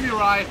the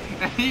Samurai,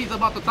 and he's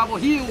about to tumble.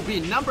 He will be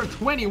number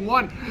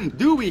 21.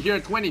 Do we hear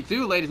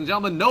 22, ladies and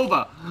gentlemen?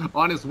 Nova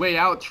on his way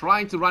out,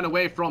 trying to run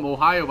away from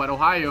Ohio, but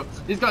Ohio,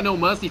 he's got no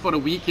mercy for the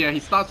weak here. He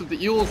starts with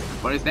the Eels,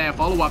 but is there a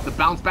follow-up? The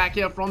bounce back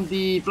here from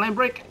the Flame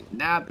Break?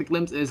 Nah, the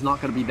glimpse is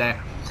not gonna be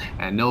there.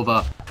 And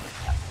Nova,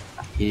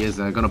 he is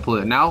gonna pull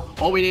it now.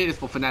 All we need is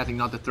for Fnatic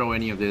not to throw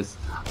any of this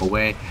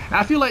away. And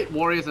I feel like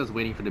Warriors is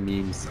waiting for the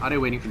memes. Are they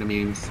waiting for the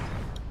memes?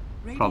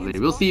 Probably.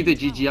 We'll see if they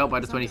GG out by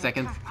the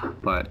 22nd,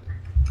 but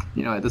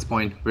you know, at this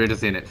point, we're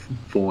just in it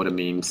for the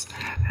memes.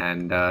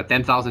 And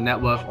 10,000 net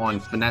worth on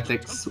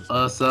Fnatic's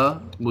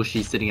Ursa.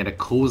 Mushi sitting at a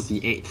cozy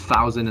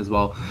 8,000 as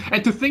well.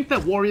 And to think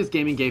that Warriors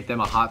Gaming gave them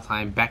a hard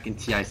time back in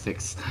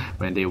TI6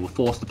 when they were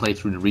forced to play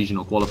through the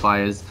regional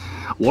qualifiers.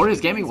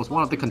 Warriors Gaming was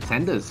one of the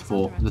contenders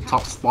for the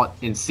top spot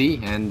in C,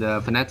 and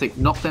Fnatic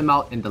knocked them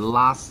out in the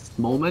last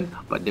moment,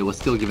 but they were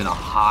still given a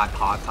hard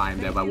time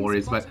there by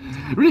Warriors. But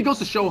it really goes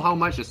to show how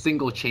much a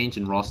single change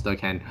in roster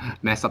can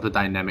mess up the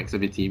dynamics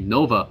of your team.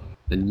 Nova,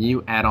 the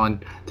new add-on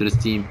to this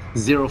team,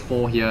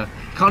 0-4 here.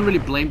 Can't really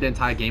blame the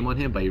entire game on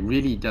him, but it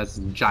really does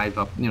jive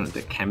up, you know,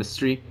 the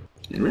chemistry.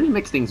 It really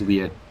makes things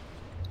weird.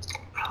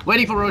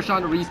 Waiting for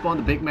Roshan to respawn,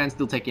 the big man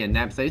still taking a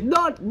nap, says,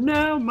 "Not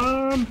now,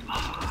 mom!"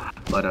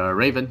 But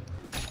Raven,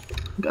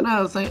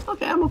 gonna say,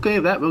 okay, I'm okay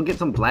with that. We'll get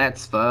some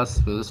Blats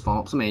first. We'll just farm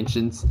up some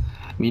Ancients.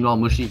 Meanwhile,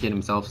 Mushi get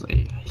himself a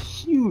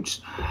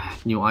huge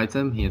new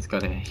item. He has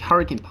got a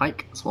Hurricane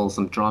Pike as well as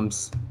some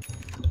drums.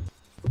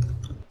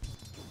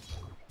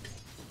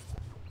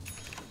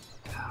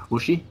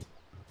 Mushi,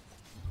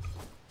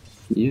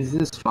 he's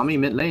just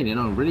farming mid lane, you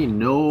know, really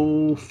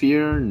no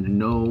fear,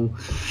 no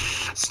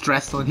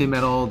stress on him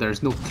at all.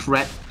 There's no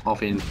threat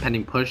of an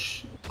impending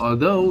push.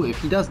 Although,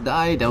 if he does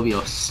die, there'll be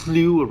a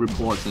slew of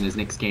reports in his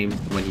next game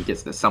when he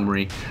gets the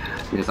summary,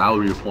 because I will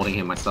be reporting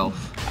him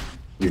myself.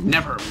 You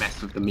never mess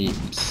with the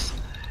memes.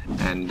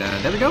 And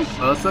there we go.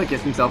 Ursa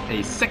gets himself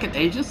a second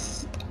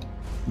Aegis.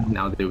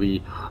 Now they'll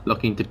be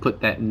looking to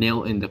put that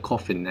nail in the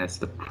coffin, as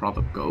the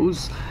proverb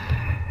goes.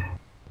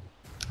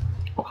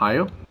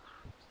 Ohio,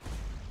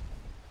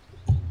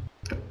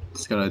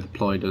 just gotta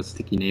deploy those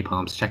sticky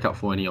napalms, check out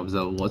for any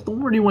observables.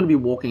 Don't really want to be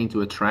walking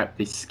into a trap.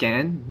 They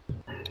scan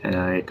and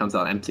it comes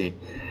out empty.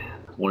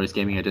 Warriors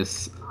Gaming are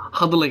just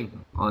huddling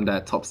on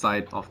that top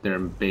side of their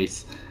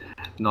base,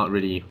 not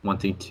really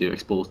wanting to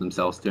expose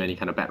themselves to any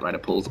kind of Bat Rider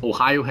pulls.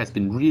 Ohio has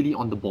been really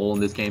on the ball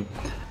in this game,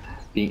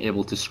 being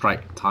able to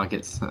strike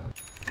targets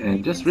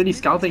and just really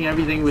scouting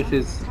everything with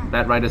his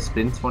Bat Rider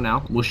spins for now.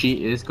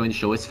 Mushi is going to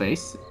show his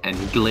face and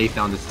glaive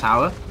down this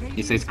tower.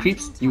 He says,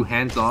 "Creeps, you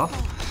hands off."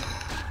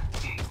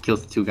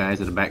 Kills the two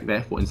guys at the back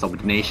there for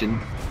insubordination.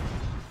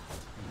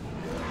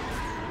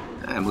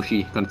 And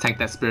Mushi gonna tank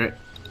that spirit,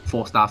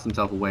 4-stars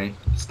himself away,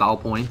 style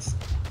points.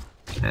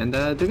 And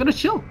they're gonna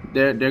chill.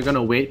 They're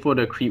gonna wait for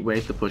the creep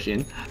wave to push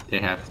in. They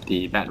have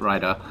the Bat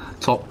Rider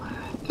top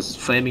just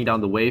flaming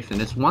down the wave and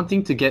just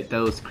wanting to get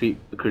those creep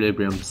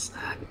equilibriums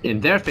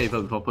in their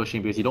favor before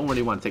pushing, because you don't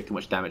really want to take too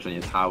much damage on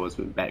your towers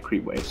with bad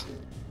creep waves.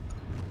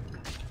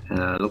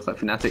 Looks like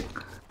Fnatic,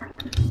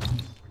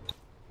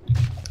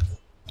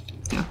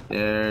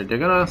 yeah, they're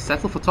gonna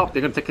settle for top.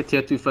 They're gonna take a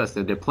tier 2 first.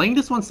 They're playing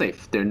this one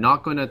safe. They're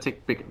not gonna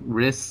take big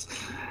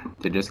risks.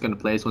 They're just gonna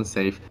play this one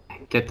safe,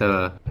 get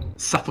the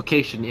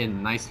suffocation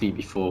in nicely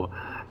before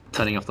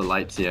turning off the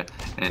lights here.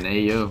 And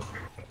AO,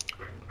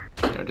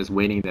 they're just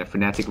waiting there.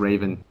 Fnatic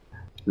Raven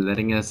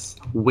letting us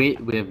wait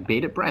with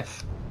bated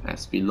breath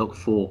as we look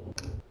for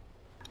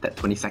that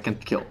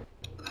 22nd kill.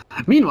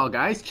 Meanwhile,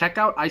 guys, check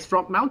out Ice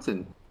Frog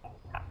Mountain.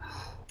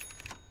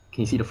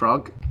 Can you see the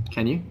frog?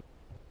 Can you?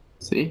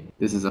 See?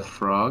 This is a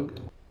frog.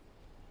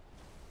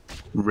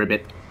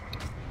 Ribbit.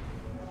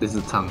 This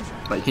is a tongue.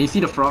 But can you see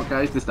the frog,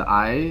 guys? This is the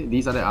eye.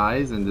 These are the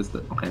eyes, and this is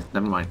the... Okay,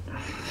 never mind.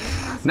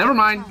 Never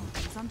mind.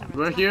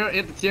 We're here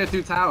at the tier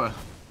 2 tower.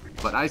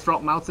 But Ice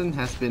Rock Mountain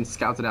has been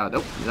scouted out.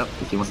 Oh, yep,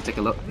 if he wants to take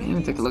a look. Yeah,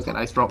 take a look at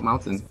Ice Rock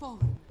Mountain.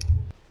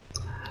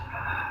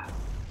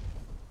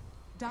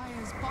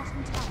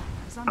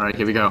 Alright,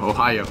 here we go.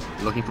 Ohio,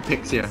 looking for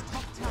picks here.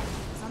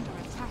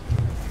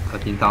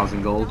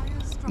 13,000 gold.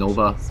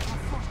 Nova.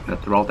 Gonna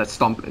throw out that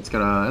stomp. It's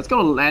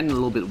gonna land a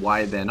little bit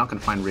wide there. Not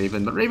gonna find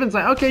Raven, but Raven's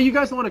like, okay, you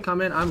guys don't want to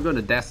come in. I'm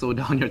gonna dazzle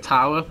down your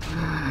tower.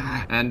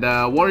 And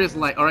Warriors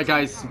like, alright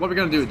guys, what are we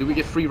gonna do? Do we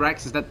get free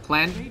racks? Is that the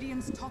plan?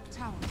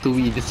 Do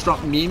we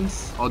disrupt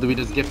memes, or do we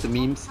just give the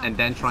memes and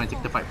then try and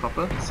take the fight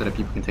proper so that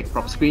people can take a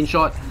proper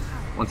screenshot?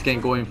 Once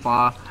again, going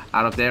far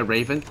out of there,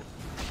 Raven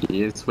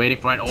He is waiting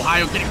for it.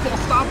 Ohio getting force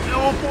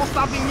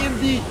stopping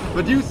in the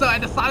Medusa,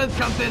 and the silence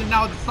comes in, and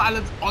now the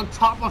silence on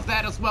top of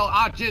that as well.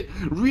 Arjit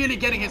really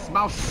getting his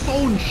mouth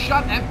sewn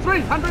shut, and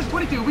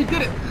 322, we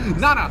did it!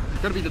 Nana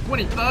gonna be the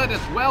 23rd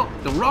as well.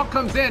 The rock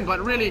comes in,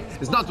 but really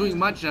it's not doing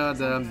much.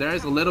 There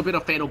is a little bit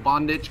of fatal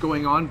bondage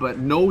going on, but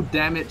no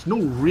damage, no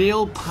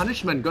real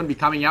punishment gonna be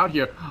coming out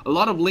here. A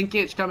lot of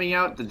linkage coming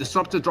out, the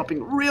disruptor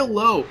dropping real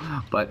low,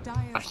 but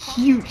a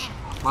huge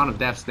amount of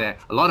deaths there.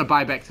 A lot of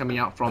buybacks coming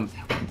out from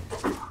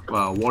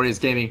Warriors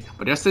Gaming,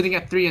 but they're sitting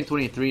at 3 and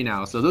 23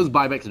 now, so those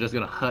buybacks are just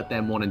gonna hurt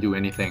them more than do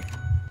anything.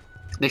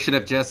 They should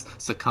have just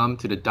succumbed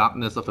to the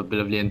darkness of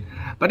Oblivion,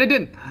 but they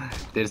didn't.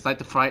 They decided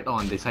to fight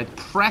on. They decided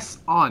to press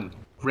on.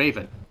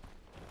 Raven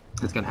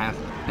is gonna have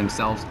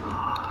himself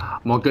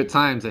more good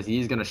times as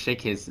he's gonna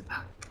shake his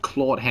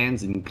clawed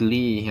hands in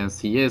glee as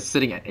he is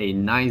sitting at a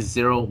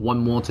 9-0, one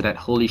more to that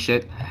holy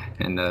shit,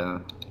 and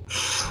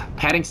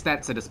padding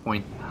stats at this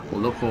point.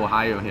 We'll look for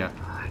Ohio here.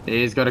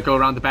 He's gonna go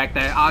around the back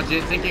there.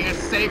 Arjit thinking it's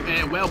safe,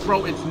 and well,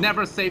 bro, it's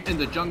never safe in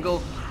the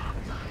jungle.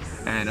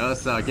 And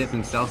Ursa gets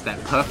himself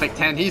that perfect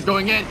 10. He's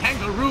going in.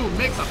 Kangaroo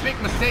makes a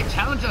big mistake,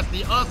 challenges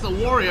the Ursa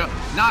warrior.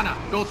 Nana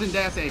goes in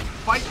there, says,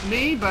 fight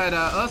me, but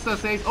Ursa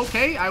says,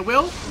 okay, I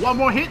will. One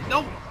more hit.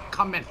 Nope.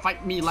 Come and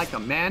fight me like a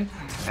man.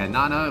 And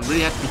Nana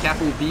really has to be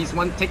careful with these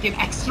one, taking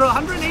extra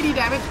 180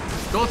 damage.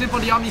 Goes in for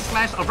the Omni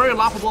Slash, a very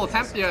laughable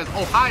attempt here as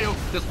Ohio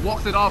just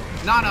walks it off.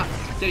 Nana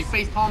getting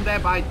facepalmed there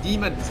by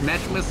Demon,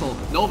 Smash Missile.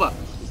 Nova,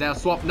 is there a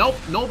swap? Nope,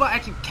 Nova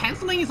actually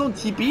cancelling his own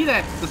TP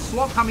there. The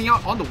swap coming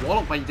out on the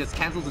Warlock, but he just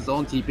cancels his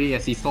own TP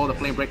as he saw the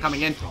Flame Break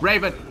coming in.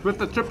 Raven with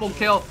the triple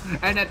kill,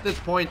 and at this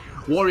point,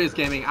 Warriors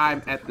Gaming,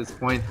 I'm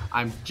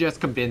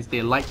just convinced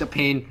they like the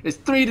pain. It's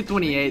 3 to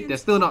 28, they're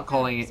still not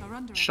calling it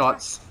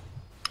shots.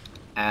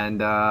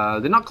 And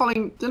they're not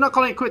calling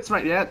it quits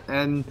right yet,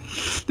 and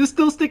they're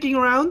still sticking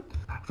around.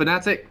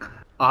 Fnatic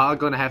are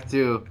gonna have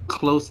to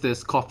close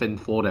this coffin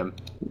for them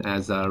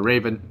as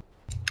Raven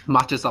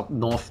marches up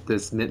north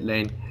this mid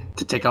lane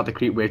to take out the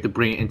creep wave to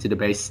bring it into the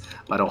base.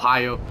 But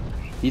Ohio,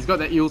 he's got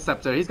the Eel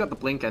Scepter, he's got the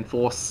Blink and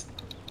Force.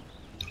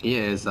 He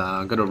is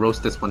gonna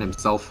roast this one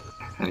himself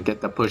and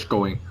get the push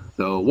going.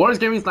 So Warriors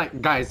Gaming is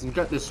like, guys, we've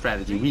got this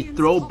strategy. We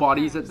throw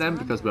bodies at them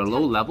because we're low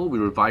level, we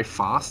revive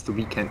fast,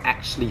 we can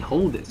actually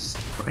hold this,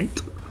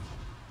 right?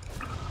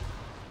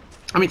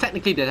 I mean,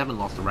 technically they haven't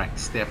lost the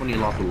Rex, they have only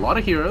lost a lot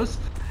of heroes,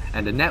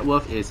 and the net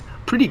worth is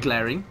pretty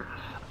glaring,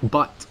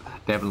 but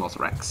they haven't lost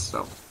Rex,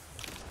 so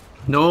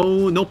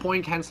no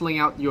point cancelling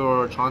out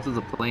your chances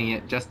of playing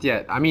it just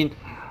yet. I mean,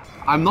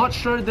 I'm not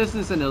sure this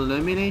is an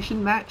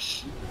elimination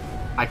match.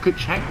 I could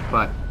check,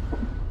 but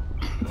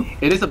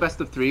it is a best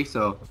of 3,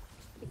 so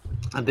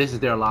and this is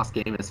their last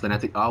game as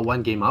Fnatic are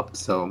 1 game up,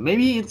 so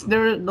maybe it's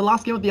the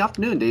last game of the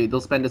afternoon. They'll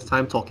spend this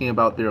time talking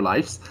about their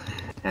lives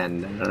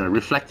and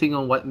reflecting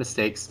on what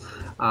mistakes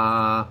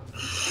gonna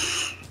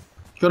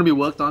be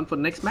worked on for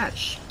the next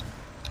match.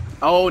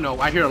 Oh no,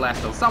 I hear a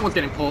lasso. Someone's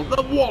getting pulled.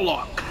 The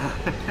Warlock!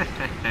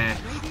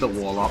 The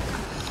Warlock.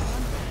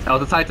 Oh,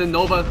 the Titan,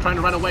 Nova trying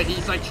to run away.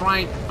 He's like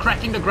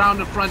cracking the ground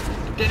in front,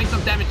 getting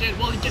some damage in.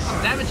 Well, he gets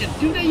some damage in.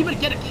 Do they even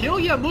get a kill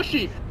here?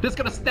 Mushi just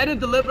gonna stand and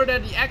deliver there.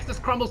 The Axe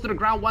just crumbles to the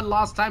ground one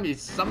last time.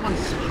 He's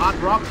someone's hard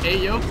rock.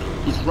 Ayo,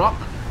 he's rock.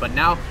 But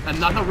now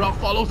another rock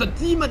follows a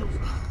demon.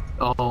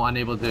 Oh,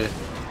 unable to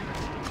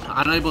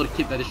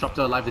keep the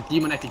disruptor alive. The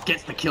demon actually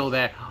gets the kill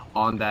there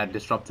on that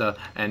disruptor,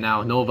 and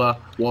now Nova,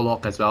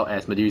 Warlock as well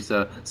as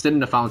Medusa sit in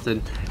the fountain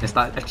and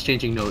start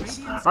exchanging notes.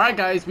 Alright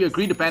guys, we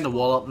agreed to ban the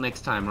Warlock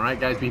next time, alright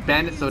guys? We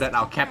banned it so that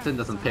our captain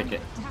doesn't pick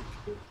it.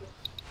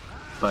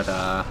 But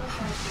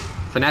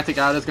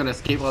Fnatic are just gonna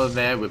escape out of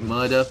there with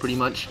murder pretty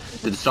much.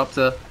 The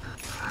disruptor,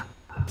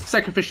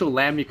 sacrificial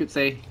lamb you could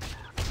say,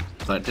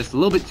 but just a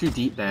little bit too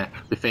deep there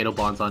with fatal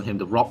bonds on him.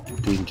 The rock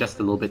doing just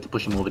a little bit to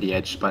push him over the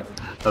edge, but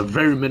a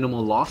very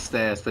minimal loss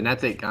there as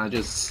Fnatic are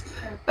just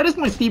at this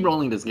point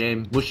steamrolling this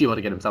game. Mushi about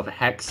to get himself a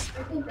Hex,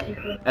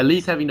 at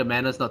least having the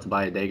manners not to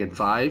buy a Dagon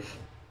 5.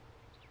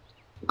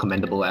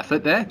 Commendable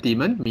effort there.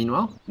 Demon,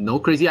 meanwhile, no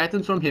crazy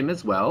items from him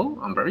as well.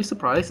 I'm very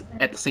surprised,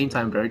 at the same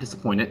time very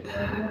disappointed.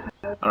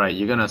 Alright,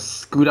 you're gonna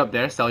scoot up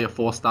there, sell your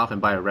 4 staff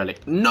and buy a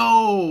relic.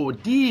 No!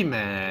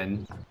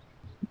 Demon!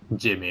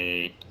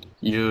 Jimmy,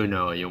 you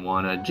know you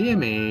want a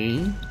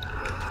Jimmy.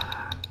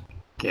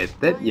 Get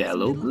that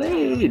yellow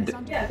blade.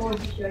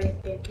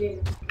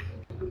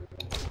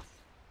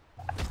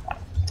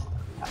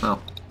 Oh.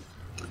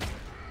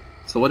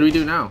 So what do we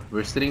do now?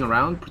 We're sitting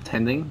around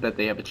pretending that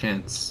they have a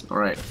chance.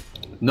 Alright.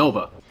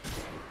 Nova.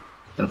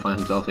 Gonna find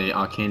himself a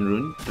arcane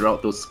rune. Throw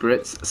out those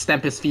spirits.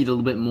 Stamp his feet a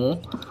little bit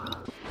more.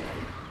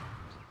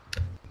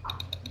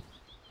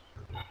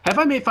 Have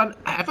I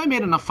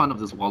made enough fun of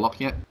this Warlock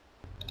yet?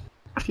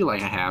 I feel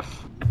like I have.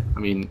 I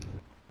mean,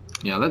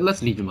 yeah,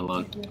 let's leave him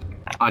alone.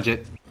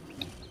 Ajit.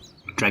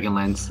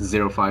 Dragonlance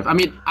 0-5. I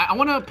mean, I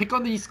want to pick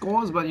on these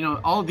scores, but you know,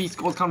 all of these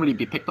scores can't really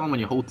be picked on when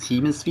your whole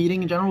team is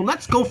feeding in general.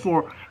 Let's go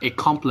for a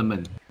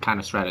compliment kind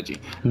of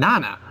strategy.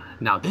 Nana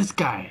Now this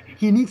guy,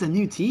 he needs a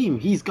new team.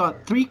 He's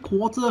got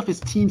 3/4 of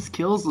his team's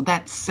kills, so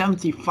that's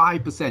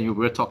 75%.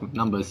 We're talking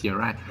numbers here,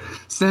 right?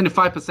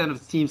 75% of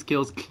the team's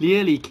kills,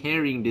 clearly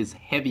carrying this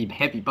heavy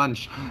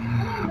bunch.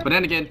 But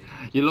then again,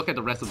 you look at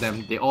the rest of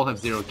them, they all have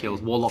 0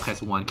 kills. Warlock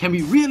has 1. Can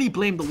we really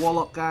blame the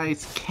Warlock,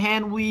 guys?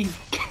 Can we?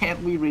 Can't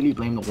we really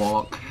blame the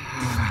Warlock?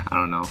 I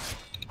don't know.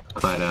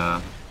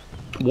 But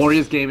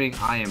Warriors Gaming,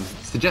 I am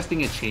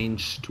suggesting a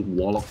change to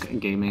Warlock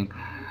Gaming.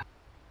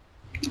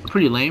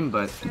 Pretty lame,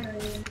 but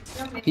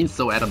he's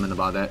so adamant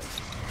about that.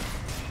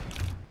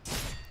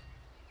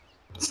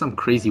 Some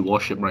crazy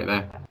warship right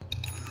there.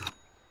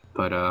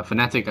 But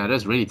Fnatic are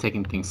just really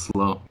taking things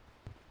slow.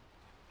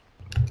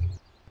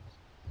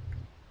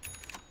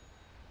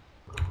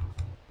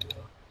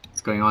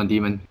 What's going on,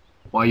 Demon?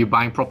 Why are you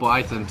buying proper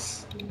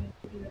items?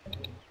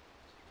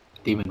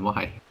 Demon,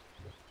 why?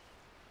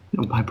 You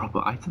don't buy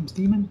proper items,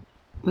 Demon?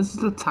 This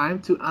is the time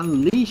to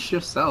unleash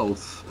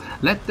yourself.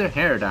 Let their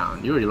hair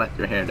down. You already let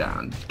your hair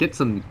down. Get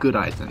some good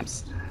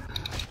items.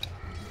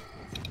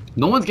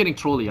 No one's getting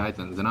trolley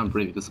items, and I'm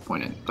really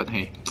disappointed. But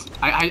hey,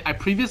 I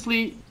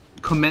previously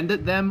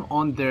commended them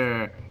on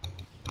their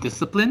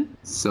discipline,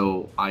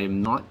 so I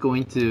am not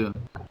going to.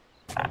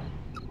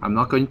 I'm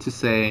not going to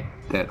say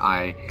that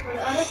I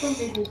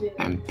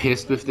am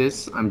pissed with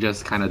this. I'm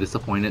just kind of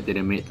disappointed that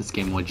they made this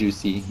game more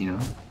juicy. You know,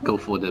 go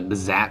for the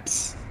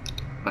zaps.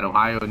 But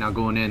Ohio now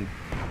going in.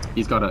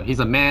 He's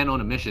a man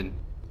on a mission.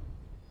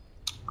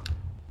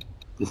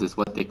 This is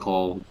what they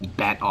call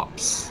bad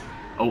ops.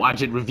 Oh,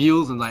 Ajit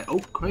reveals and like,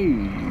 okay,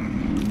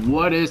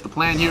 what is the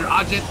plan here,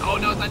 Ajit? Oh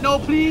no, it's like, no,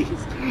 please,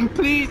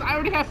 please, I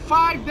already have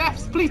 5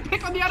 deaths. Please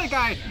pick on the other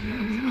guy.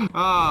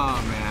 Oh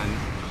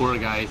man, poor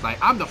guy. He's like,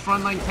 I'm the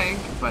frontline tank,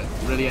 but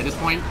really at this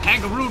point,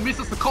 Kangaroo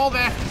misses the call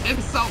there.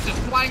 Himself just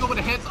flying over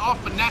the heads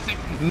of Fnatic.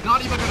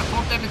 Not even gonna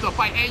pump them into a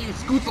fight. AU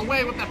scoots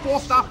away with that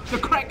 4-star. The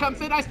crack comes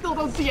in. I still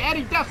don't see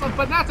any deaths on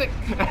Fnatic,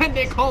 and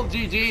they call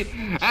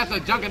GG as the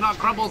Juggernaut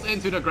crumbles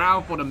into the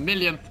ground for the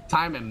millionth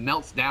time and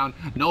melts down.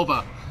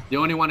 Nova, the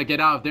only one to get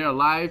out of there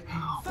alive,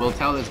 will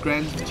tell his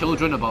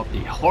grandchildren about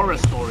the horror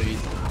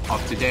stories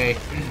of today.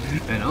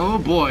 And oh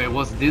boy,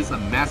 was this a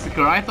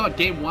massacre. I thought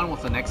game 1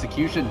 was an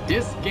execution.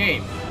 This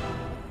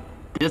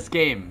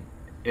game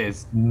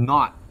is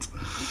not.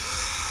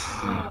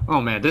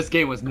 Oh man, this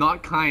game was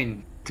not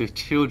kind to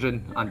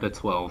children under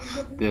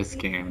 12. This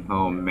game,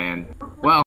 oh man. Well,